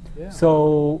approach. Yeah.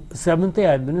 So Seventh-day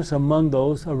Adventists, among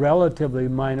those, a relative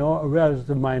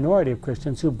minority of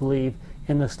Christians who believe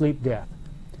in the sleep death.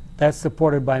 That's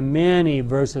supported by many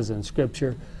verses in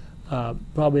Scripture,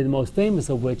 probably the most famous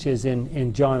of which is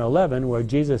in John 11, where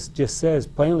Jesus just says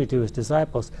plainly to His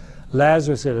disciples,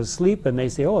 Lazarus is asleep, and they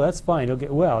say, oh, that's fine, he'll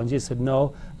get well. And Jesus said,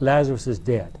 no, Lazarus is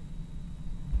dead.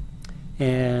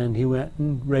 And He went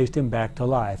and raised him back to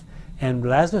life. And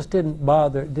Lazarus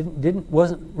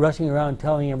wasn't rushing around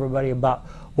telling everybody about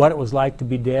what it was like to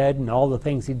be dead and all the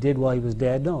things he did while he was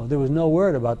dead. No, there was no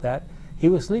word about that. He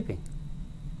was sleeping.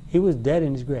 He was dead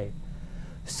in his grave.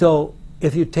 So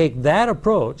if you take that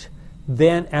approach,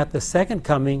 then at the second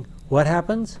coming, what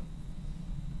happens?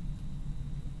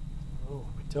 Oh,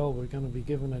 we're told we're going to be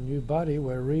given a new body.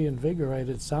 We're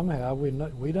reinvigorated somehow.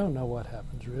 We don't know what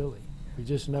happens, really. We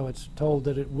just know it's told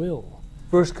that it will.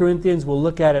 1 Corinthians, we'll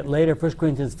look at it later. 1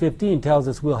 Corinthians 15 tells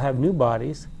us we'll have new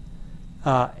bodies,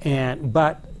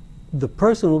 but the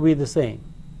person will be the same.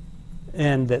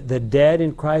 And the dead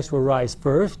in Christ will rise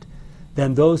first.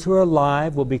 Then those who are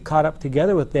alive will be caught up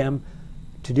together with them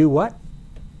to do what?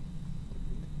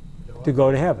 To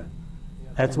go to heaven.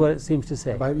 That's what it seems to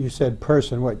say. But you said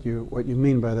person. What you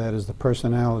mean by that is the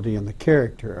personality and the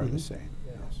character are the same.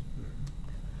 Yes.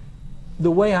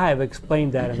 The way I have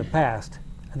explained that in the past,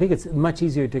 I think it's much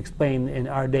easier to explain in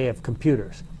our day of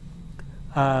computers.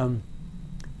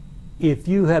 If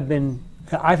you have been,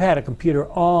 I've had a computer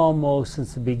almost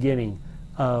since the beginning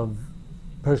of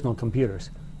personal computers,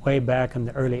 way back in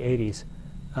the early 80s.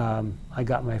 I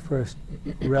got my first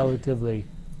relatively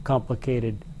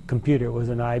complicated computer. It was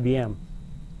an IBM.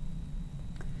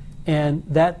 And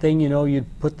that thing, you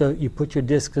put your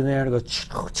discs in there and it goes,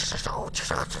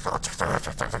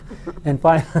 and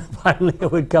finally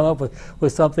it would come up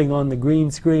with something on the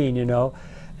green screen,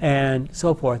 and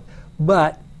so forth.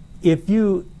 But if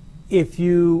you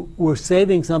were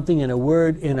saving something in a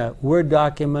Word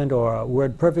document or a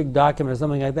Word Perfect document or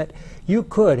something like that, you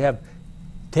could have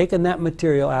taken that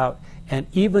material out, and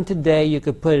even today you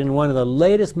could put it in one of the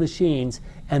latest machines,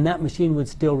 and that machine would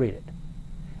still read it.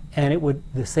 And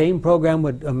the same program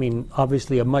would,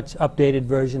 obviously a much updated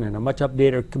version and a much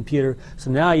updated computer.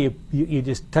 So now you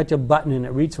just touch a button and it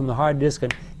reads from the hard disk,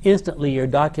 and instantly your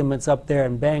document's up there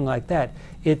and bang like that.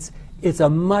 It's a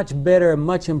much better,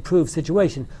 much improved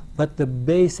situation. But the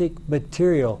basic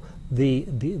material,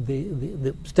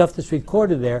 the stuff that's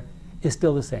recorded there, is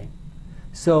still the same.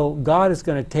 So God is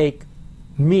going to take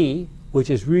me, which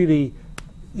is really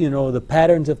the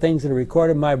patterns of things that are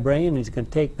recorded in my brain, and he's going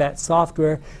to take that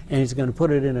software and he's going to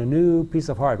put it in a new piece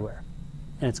of hardware,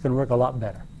 and it's going to work a lot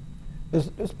better.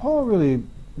 Does Paul really,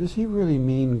 does he really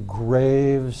mean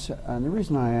graves? And the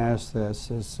reason I ask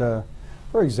this is,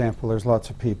 for example, there's lots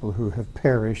of people who have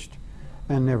perished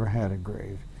and never had a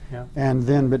grave. Yeah. And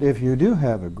then, but if you do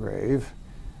have a grave,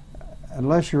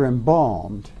 unless you're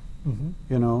embalmed,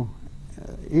 you know,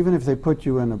 even if they put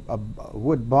you in a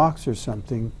wood box or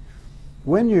something,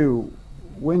 when you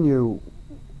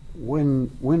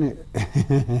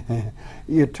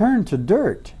turn to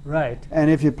dirt. Right. And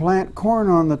if you plant corn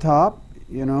on the top,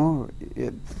 you know,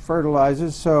 it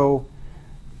fertilizes. So,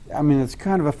 I mean, it's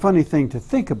kind of a funny thing to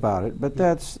think about it, but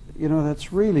that's, you know,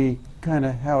 that's really kind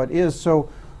of how it is. So,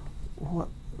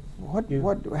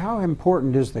 how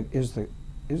important is the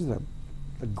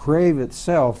grave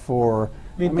itself for?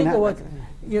 I mean, think of what,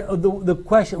 you know, the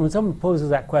question, when someone poses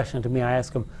that question to me, I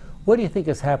ask them, what do you think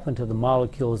has happened to the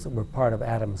molecules that were part of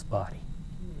Adam's body?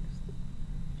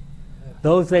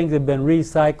 Those things have been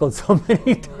recycled so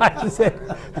many times that,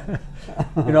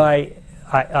 you know,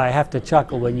 I have to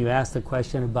chuckle when you ask the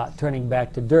question about turning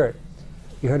back to dirt.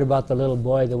 You heard about the little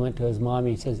boy that went to his mom,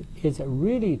 he says, is it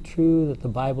really true that the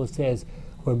Bible says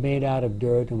we're made out of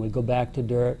dirt and we go back to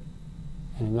dirt?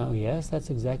 And he went, yes,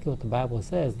 that's exactly what the Bible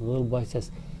says. The little boy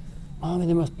says, Mommy,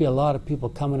 there must be a lot of people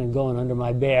coming and going under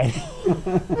my bed.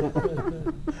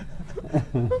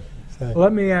 Well,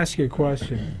 let me ask you a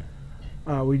question.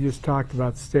 We just talked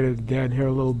about the state of the dead here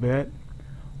a little bit.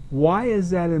 Why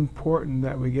is that important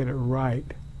that we get it right?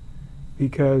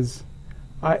 Because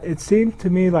it seems to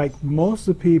me like most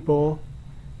of the people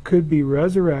could be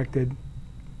resurrected,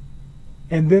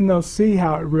 and then they'll see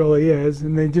how it really is,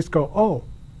 and they just go, oh,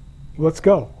 let's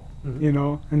go, you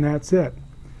know, and that's it.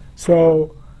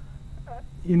 So,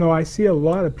 you know, I see a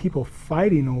lot of people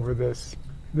fighting over this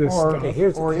stuff.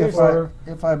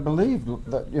 If I believe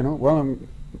that, you know, well,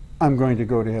 I'm going to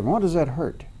go to heaven, what does that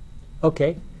hurt?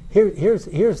 Okay, here's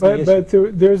the issue. But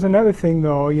there's another thing,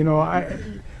 though. You know,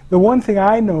 the one thing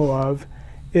I know of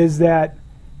is that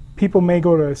people may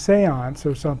go to a seance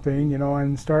or something, you know,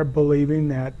 and start believing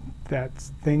that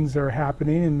things are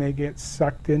happening, and they get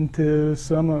sucked into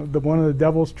one of the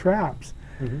devil's traps.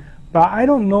 But I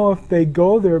don't know if they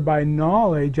go there by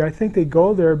knowledge. I think they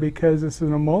go there because it's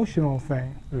an emotional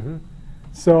thing.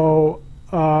 So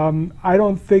I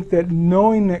don't think that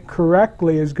knowing it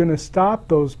correctly is going to stop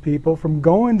those people from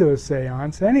going to a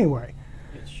seance anyway.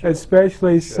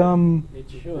 Especially some.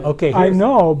 Okay, I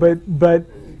know, but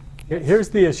here's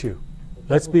the issue.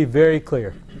 Let's be very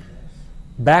clear.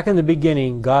 Back in the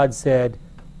beginning, God said,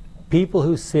 people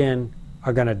who sin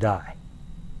are going to die.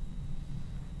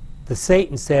 The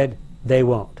Satan said, they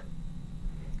won't.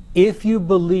 If you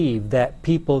believe that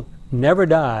people never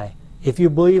die, if you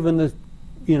believe in the,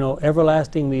 you know,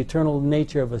 everlasting, the eternal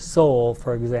nature of a soul,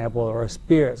 for example, or a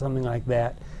spirit, something like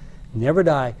that, never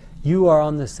die, you are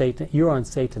on you're on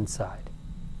Satan's side.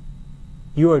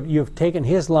 You've taken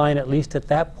his line, at least at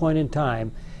that point in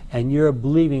time, and you're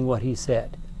believing what he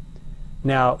said.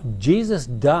 Now, Jesus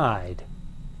died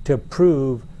to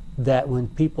prove that when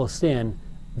people sin,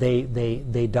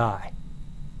 they die.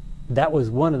 That was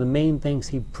one of the main things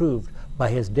he proved by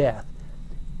his death.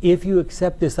 If you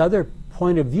accept this other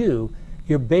point of view,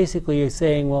 you're basically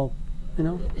saying, well, you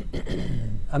know,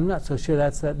 I'm not so sure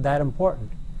that's that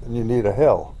important. And you need a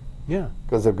hell. Yeah.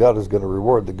 Because if God is going to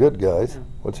reward the good guys,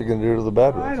 what's he going to do to the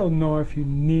bad ones? I don't know if you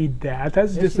need that.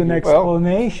 That's just an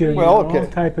explanation,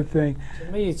 type of thing.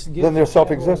 To me, it's then they're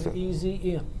self-existent. Easy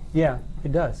in. Yeah,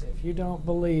 it does. If you don't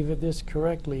believe it this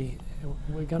correctly,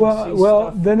 we're going to see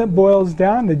well, stuff. then it boils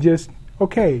down to just,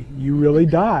 okay, you really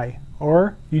die,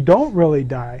 or you don't really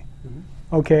die,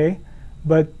 okay?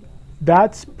 But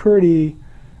that's pretty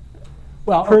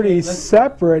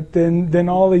separate than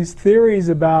all these theories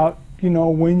about, you know,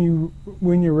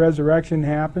 when your resurrection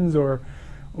happens, or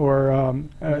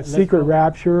secret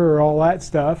rapture, or all that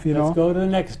stuff. Let's go to the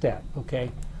next step.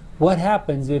 Okay, what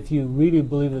happens if you really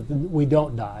believe that we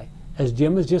don't die? As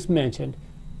Jim has just mentioned,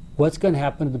 what's going to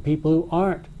happen to the people who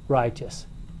aren't righteous?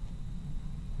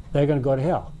 They're going to go to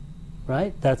hell,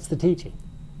 right? That's the teaching.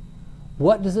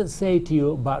 What does it say to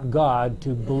you about God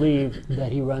to believe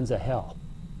that he runs a hell?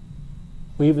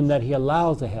 Or even that he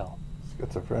allows a hell?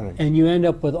 Schizophrenic. And you end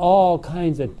up with all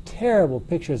kinds of terrible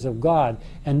pictures of God.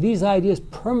 And these ideas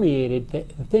permeated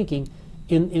thinking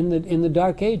in the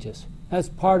Dark Ages. That's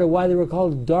part of why they were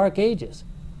called Dark Ages.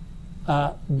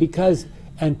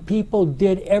 And people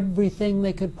did everything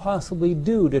they could possibly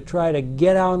do to try to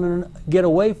get out and get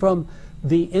away from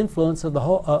the influence of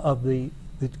the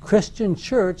Christian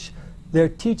church their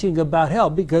teaching about hell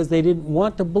because they didn't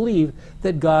want to believe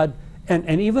that God,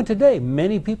 and even today,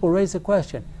 many people raise the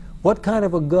question, what kind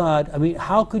of a God, I mean,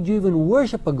 how could you even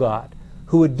worship a God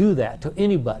who would do that to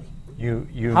anybody?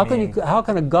 How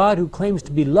can a God who claims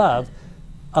to be love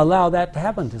allow that to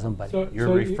happen to somebody?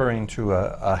 You're referring to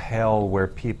a hell where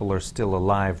people are still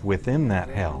alive within that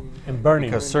hell. And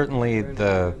burning. Because certainly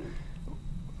a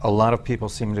lot of people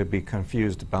seem to be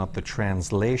confused about the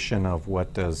translation of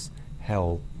what does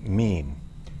hell mean,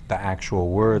 the actual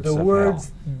words of hell.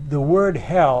 The word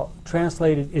hell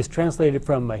is translated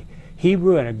from a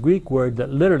Hebrew and a Greek word that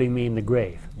literally mean the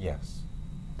grave. Yes.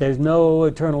 There's no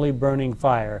eternally burning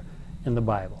fire in the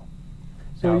Bible.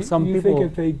 So Now, some you people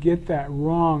think if they get that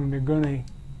wrong, they're going to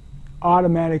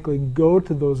automatically go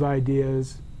to those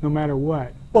ideas no matter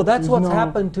what? Well, that's what's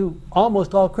happened to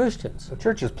almost all Christians. The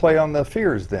churches play on the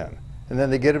fears then, and then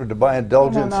they get them to buy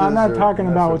indulgences. No, I'm not talking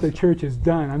about what the church has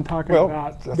done. I'm talking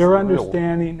about their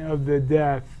understanding of the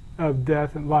death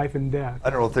and life and death. I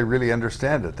don't know if they really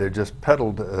understand it. They just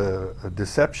peddled a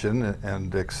deception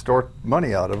and extort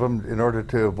money out of them in order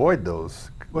to avoid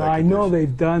those. Well, I know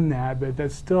they've done that, but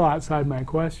that's still outside my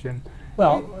question.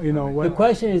 Well, you know, the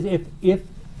question is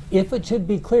if it should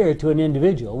be clear to an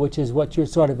individual, which is what you're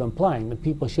sort of implying, that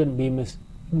people shouldn't be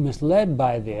misled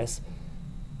by this,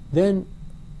 then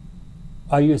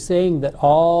are you saying that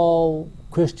all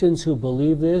Christians who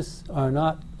believe this are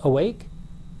not awake?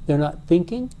 They're not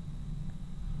thinking?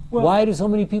 Well, why do so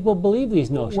many people believe these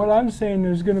notions? What I'm saying,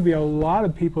 there's going to be a lot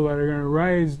of people that are going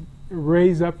to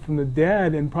raise up from the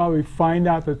dead and probably find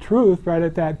out the truth right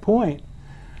at that point.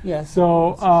 Yes.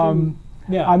 So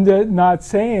yeah. I'm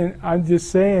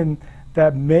just saying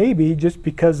that maybe just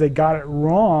because they got it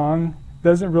wrong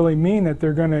doesn't really mean that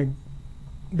they're going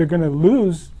to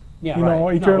lose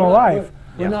eternal life.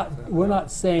 We're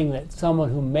not saying that someone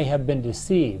who may have been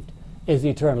deceived is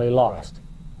eternally lost.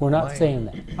 We're not saying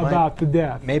that. About the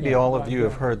death. Maybe all of you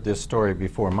have heard this story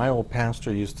before. My old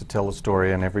pastor used to tell a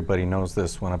story, and everybody knows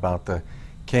this one, about the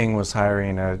king was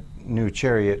hiring a new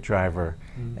chariot driver,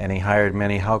 and he hired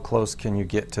many. How close can you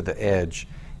get to the edge?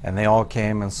 And they all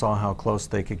came and saw how close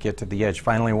they could get to the edge.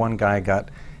 Finally, one guy got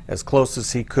as close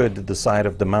as he could to the side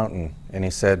of the mountain, and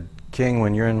he said, "King,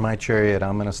 when you're in my chariot,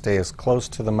 I'm going to stay as close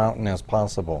to the mountain as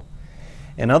possible."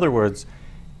 In other words,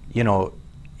 you know,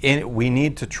 we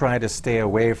need to try to stay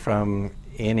away from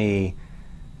any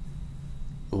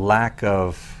lack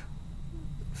of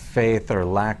faith or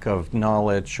lack of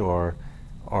knowledge or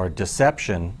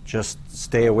deception. Just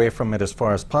stay away from it as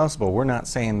far as possible. We're not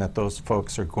saying that those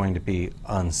folks are going to be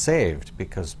unsaved,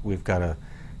 because we've got a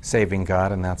saving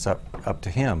God and that's up to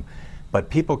Him.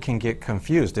 But people can get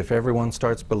confused. If everyone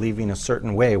starts believing a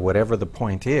certain way, whatever the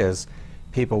point is,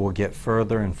 people will get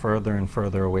further and further and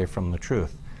further away from the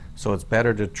truth. So it's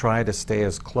better to try to stay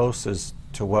as close as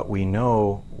to what we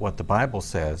know, what the Bible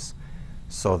says,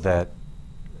 so that,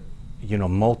 you know,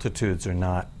 multitudes are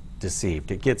not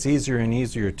deceived. It gets easier and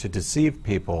easier to deceive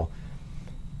people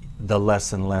the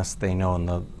less and less they know and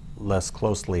the less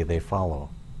closely they follow.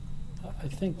 I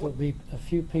think there'll be a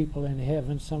few people in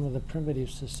heaven. Some of the primitive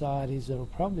societies that'll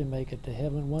probably make it to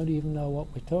heaven won't even know what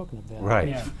we're talking about. Right.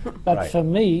 Yeah. But Right. for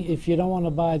me, if you don't want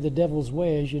to buy the devil's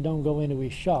wares, you don't go into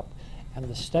his shop. And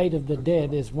the state of the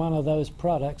dead is one of those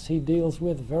products he deals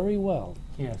with very well.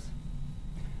 Yes.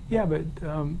 Yeah, but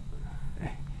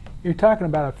you're talking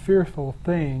about a fearful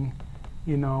thing,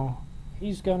 you know.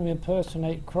 He's going to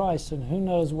impersonate Christ, and who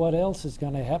knows what else is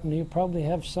going to happen. He'll probably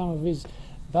have some of his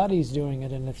buddies doing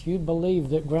it, and if you believe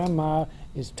that Grandma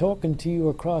is talking to you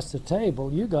across the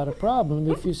table, you got a problem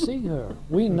if you see her.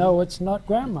 We know it's not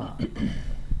Grandma.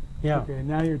 Yeah. Okay,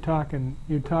 now you're talking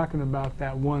about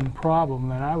that one problem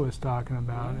that I was talking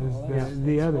about,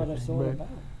 the other What it's all thing. about.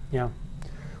 Yeah.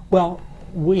 Well,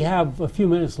 we have a few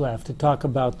minutes left to talk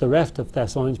about the rest of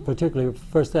Thessalonians, particularly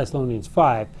 1 Thessalonians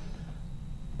 5.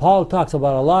 Paul talks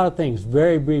about a lot of things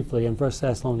very briefly in 1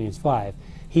 Thessalonians 5.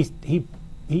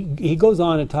 He goes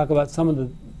on to talk about some of the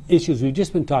issues we've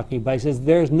just been talking about. He says,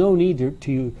 "There is no need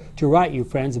to write you,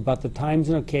 friends, about the times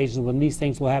and occasions when these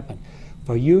things will happen.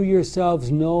 For you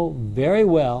yourselves know very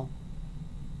well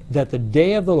that the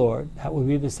day of the Lord," that will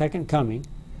be the second coming,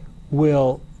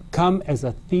 "will come as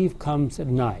a thief comes at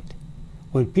night.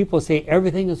 When people say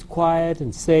everything is quiet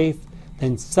and safe,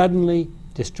 then suddenly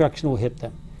destruction will hit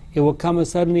them. It will come as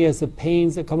suddenly as the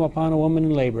pains that come upon a woman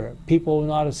in labor. People will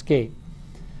not escape.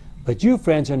 But you,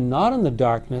 friends, are not in the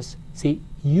darkness." See,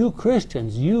 you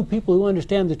Christians, you people who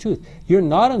understand the truth, you're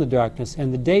not in the darkness,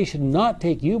 and the day should not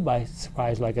take you by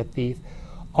surprise like a thief.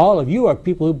 All of you are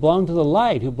people who belong to the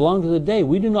light, who belong to the day.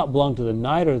 We do not belong to the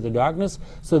night or the darkness.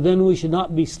 So then we should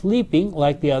not be sleeping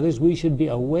like the others. We should be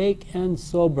awake and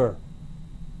sober.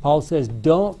 Paul says,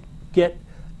 don't get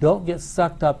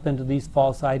sucked up into these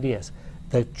false ideas.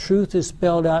 The truth is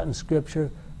spelled out in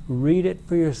Scripture. Read it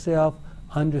for yourself.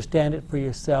 Understand it for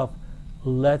yourself.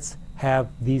 Let's have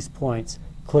these points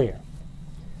clear.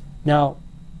 Now,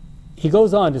 he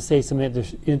goes on to say some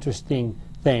interesting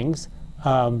things.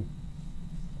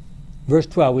 Verse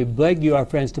 12, we beg you, our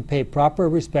friends, to pay proper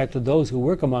respect to those who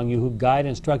work among you, who guide and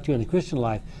instruct you in the Christian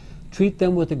life. Treat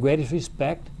them with the greatest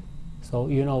respect. So,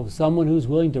 someone who's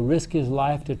willing to risk his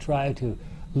life to try to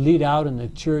lead out in the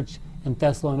church in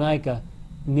Thessalonica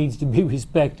needs to be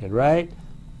respected, right?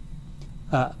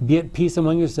 Be at peace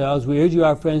among yourselves. We urge you,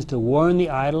 our friends, to warn the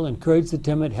idle, encourage the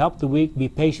timid, help the weak, be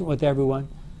patient with everyone.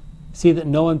 See that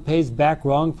no one pays back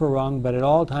wrong for wrong, but at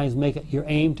all times make it your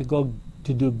aim to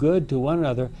do good to one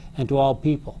another and to all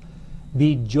people.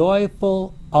 Be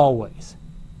joyful always.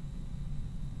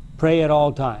 Pray at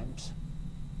all times.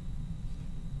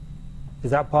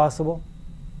 Is that possible?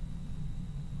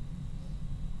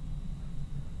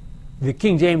 The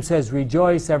King James says,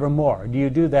 rejoice evermore. Do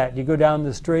you do that? Do you go down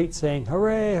the street saying,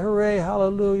 hooray, hooray,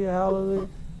 hallelujah, hallelujah?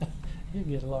 You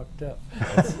get locked up.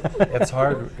 It's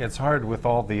hard with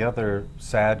all the other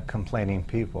sad, complaining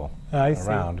people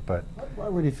around. But why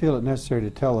would he feel it necessary to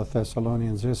tell the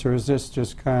Thessalonians this, or is this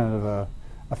just kind of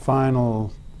a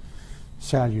final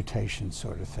salutation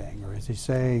sort of thing, or is he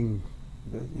saying,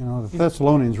 the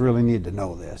Thessalonians really need to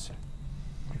know this?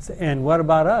 And what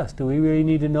about us? Do we really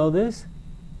need to know this?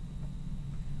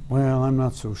 Well, I'm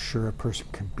not so sure a person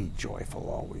can be joyful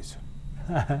always.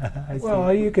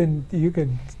 Well, you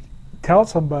can tell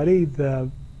somebody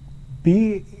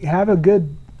have a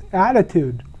good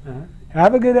attitude.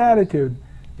 Have a good attitude.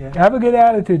 Yeah. Have a good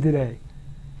attitude today.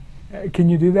 Can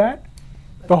you do that?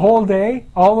 The whole day,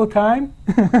 all the time?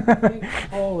 I think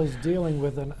Paul is dealing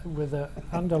with an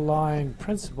underlying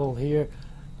principle here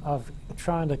of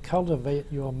trying to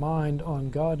cultivate your mind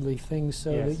on godly things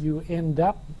so that you end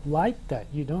up like that.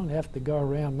 You don't have to go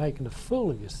around making a fool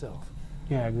of yourself.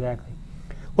 Yeah, exactly.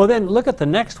 Well, then look at the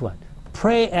next one.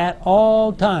 Pray at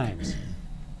all times.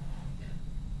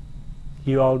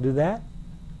 You all do that?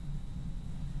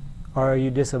 Or are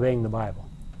you disobeying the Bible?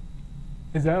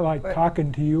 Is that like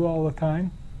talking to you all the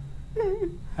time?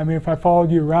 I mean, if I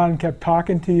followed you around and kept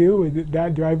talking to you, would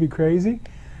that drive you crazy?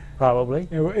 Probably.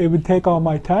 It would take all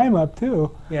my time up,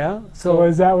 too. Yeah. So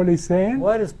is that what he's saying?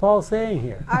 What is Paul saying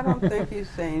here? I don't think he's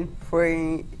saying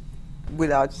praying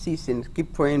without ceasing.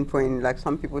 Keep praying, like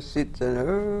some people sit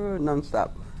and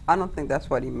non-stop. I don't think that's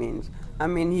what he means. I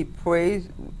mean, he prays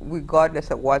regardless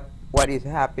of what is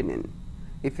happening.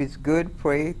 If it's good,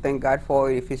 pray, thank God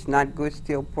for it. If it's not good,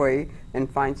 still pray and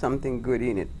find something good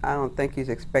in it. I don't think he's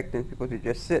expecting people to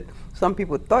just sit. Some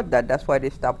people thought that's why they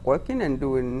stopped working and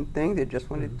doing things. They just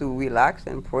wanted to relax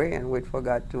and pray and wait for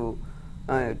God to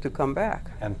come back.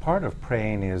 And part of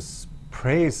praying is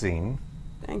praising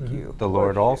the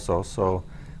Lord also. So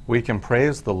we can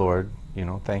praise the Lord,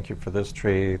 thank you for this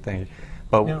tree, thank you.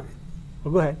 But well,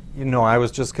 go ahead. I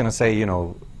was just going to say,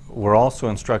 we're also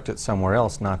instructed somewhere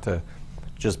else not to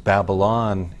just babble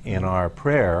on in our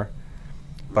prayer,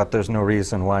 but there's no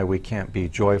reason why we can't be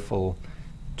joyful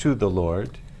to the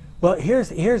Lord. Well,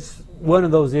 here's one of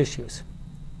those issues.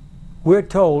 We're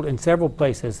told in several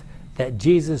places that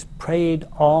Jesus prayed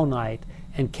all night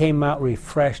and came out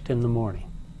refreshed in the morning.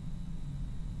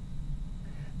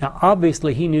 Now,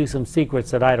 obviously, he knew some secrets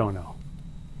that I don't know.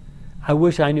 I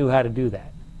wish I knew how to do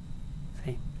that.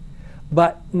 See?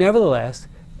 But nevertheless,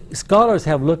 scholars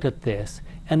have looked at this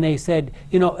and they said,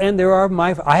 and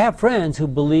I have friends who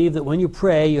believe that when you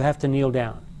pray, you have to kneel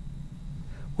down.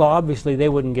 Well, obviously, they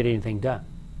wouldn't get anything done.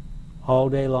 All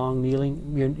day long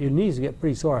kneeling, your knees get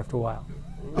pretty sore after a while,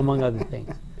 among other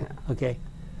things. Okay?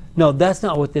 No, that's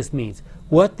not what this means.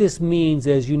 What this means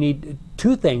is you need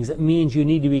two things. It means you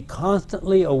need to be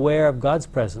constantly aware of God's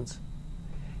presence.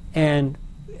 And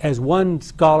as one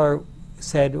scholar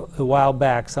said a while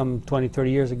back, some 20,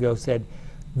 30 years ago, said,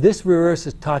 this verse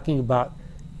is talking about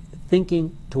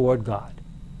thinking toward God,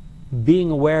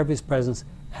 being aware of His presence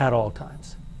at all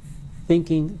times,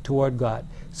 thinking toward God.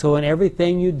 So in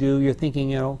everything you do, you're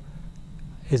thinking,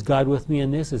 is God with me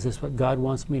in this? Is this what God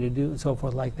wants me to do? And so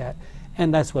forth like that.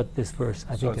 And that's what this verse,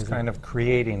 I think, is. So it's kind of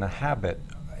creating a habit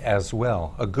as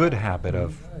well, a good habit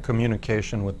of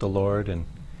communication with the Lord, and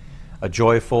a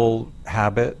joyful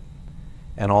habit,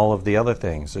 and all of the other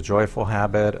things. A joyful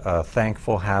habit, a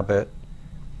thankful habit.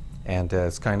 And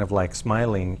it's kind of like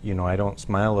smiling. I don't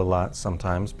smile a lot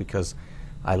sometimes because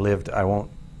I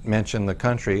won't mention the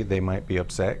country, they might be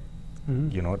upset,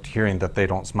 you know, hearing that they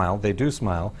don't smile. They do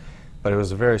smile, but it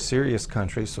was a very serious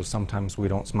country, so sometimes we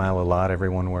don't smile a lot.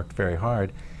 Everyone worked very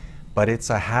hard. But it's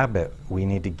a habit. We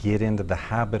need to get into the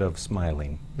habit of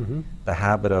smiling, the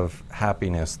habit of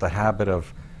happiness, the habit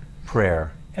of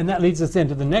prayer. And that leads us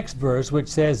into the next verse, which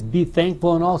says, be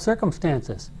thankful in all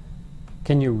circumstances.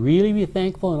 Can you really be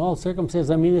thankful in all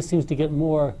circumstances? I mean, this seems to get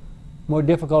more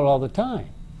difficult all the time.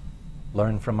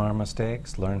 Learn from our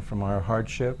mistakes, learn from our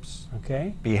hardships.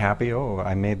 Okay. Be happy. Oh,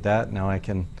 I made that. Now I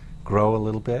can grow a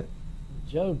little bit.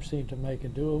 Job seemed to make a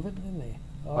do of it, didn't he?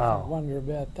 I Wow. often wonder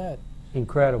about that.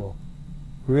 Incredible.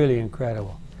 Really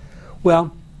incredible.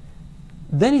 Well,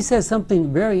 then he says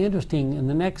something very interesting in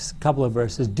the next couple of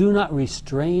verses. Do not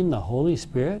restrain the Holy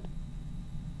Spirit.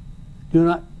 Do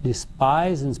not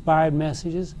despise inspired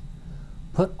messages.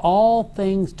 Put all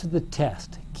things to the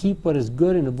test. Keep what is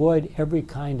good and avoid every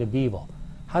kind of evil.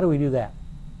 How do we do that?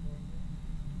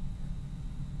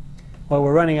 Well,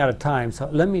 we're running out of time, so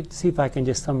let me see if I can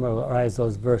just summarize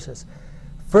those verses.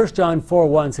 1 John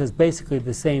 4:1 says basically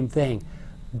the same thing.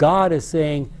 God is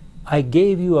saying, I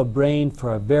gave you a brain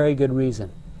for a very good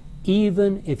reason.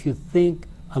 Even if you think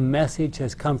a message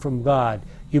has come from God,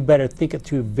 you better think it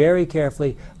through very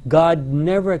carefully. God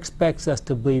never expects us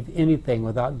to believe anything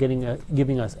without giving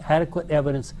us adequate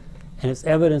evidence, and it's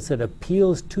evidence that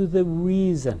appeals to the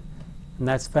reason. And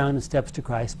that's found in Steps to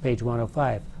Christ, page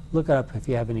 105. Look it up if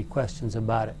you have any questions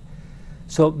about it.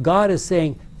 So God is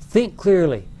saying, think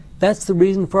clearly. That's the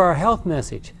reason for our health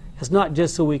message. It's not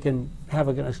just so we can have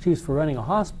an excuse for running a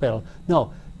hospital.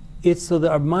 No, it's so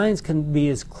that our minds can be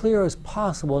as clear as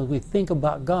possible as we think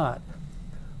about God.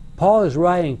 Paul is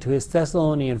writing to his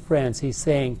Thessalonian friends. He's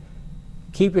saying,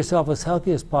 keep yourself as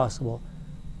healthy as possible.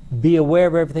 Be aware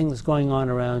of everything that's going on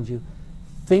around you.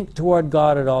 Think toward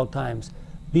God at all times.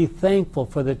 Be thankful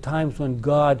for the times when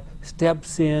God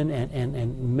steps in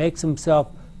and makes himself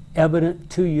evident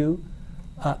to you.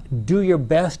 Do your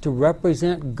best to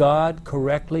represent God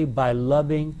correctly by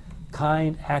loving,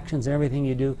 kind actions in everything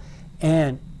you do.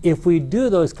 And if we do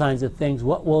those kinds of things,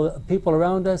 what will people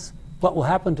around us, what will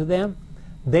happen to them?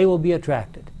 They will be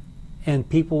attracted. And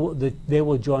they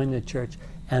will join the church.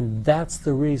 And that's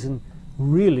the reason,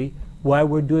 really, why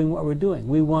we're doing what we're doing.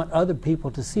 We want other people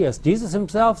to see us. Jesus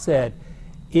himself said,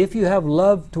 if you have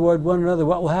love toward one another,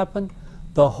 what will happen?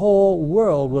 The whole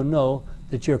world will know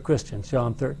that you're Christians,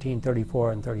 John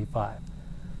 13:34 and 35.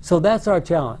 So that's our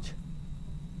challenge.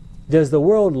 Does the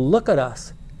world look at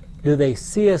us? Do they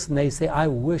see us and they say, I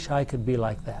wish I could be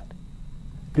like that?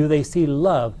 Do they see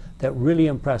love that really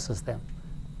impresses them?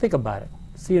 Think about it.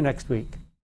 See you next week.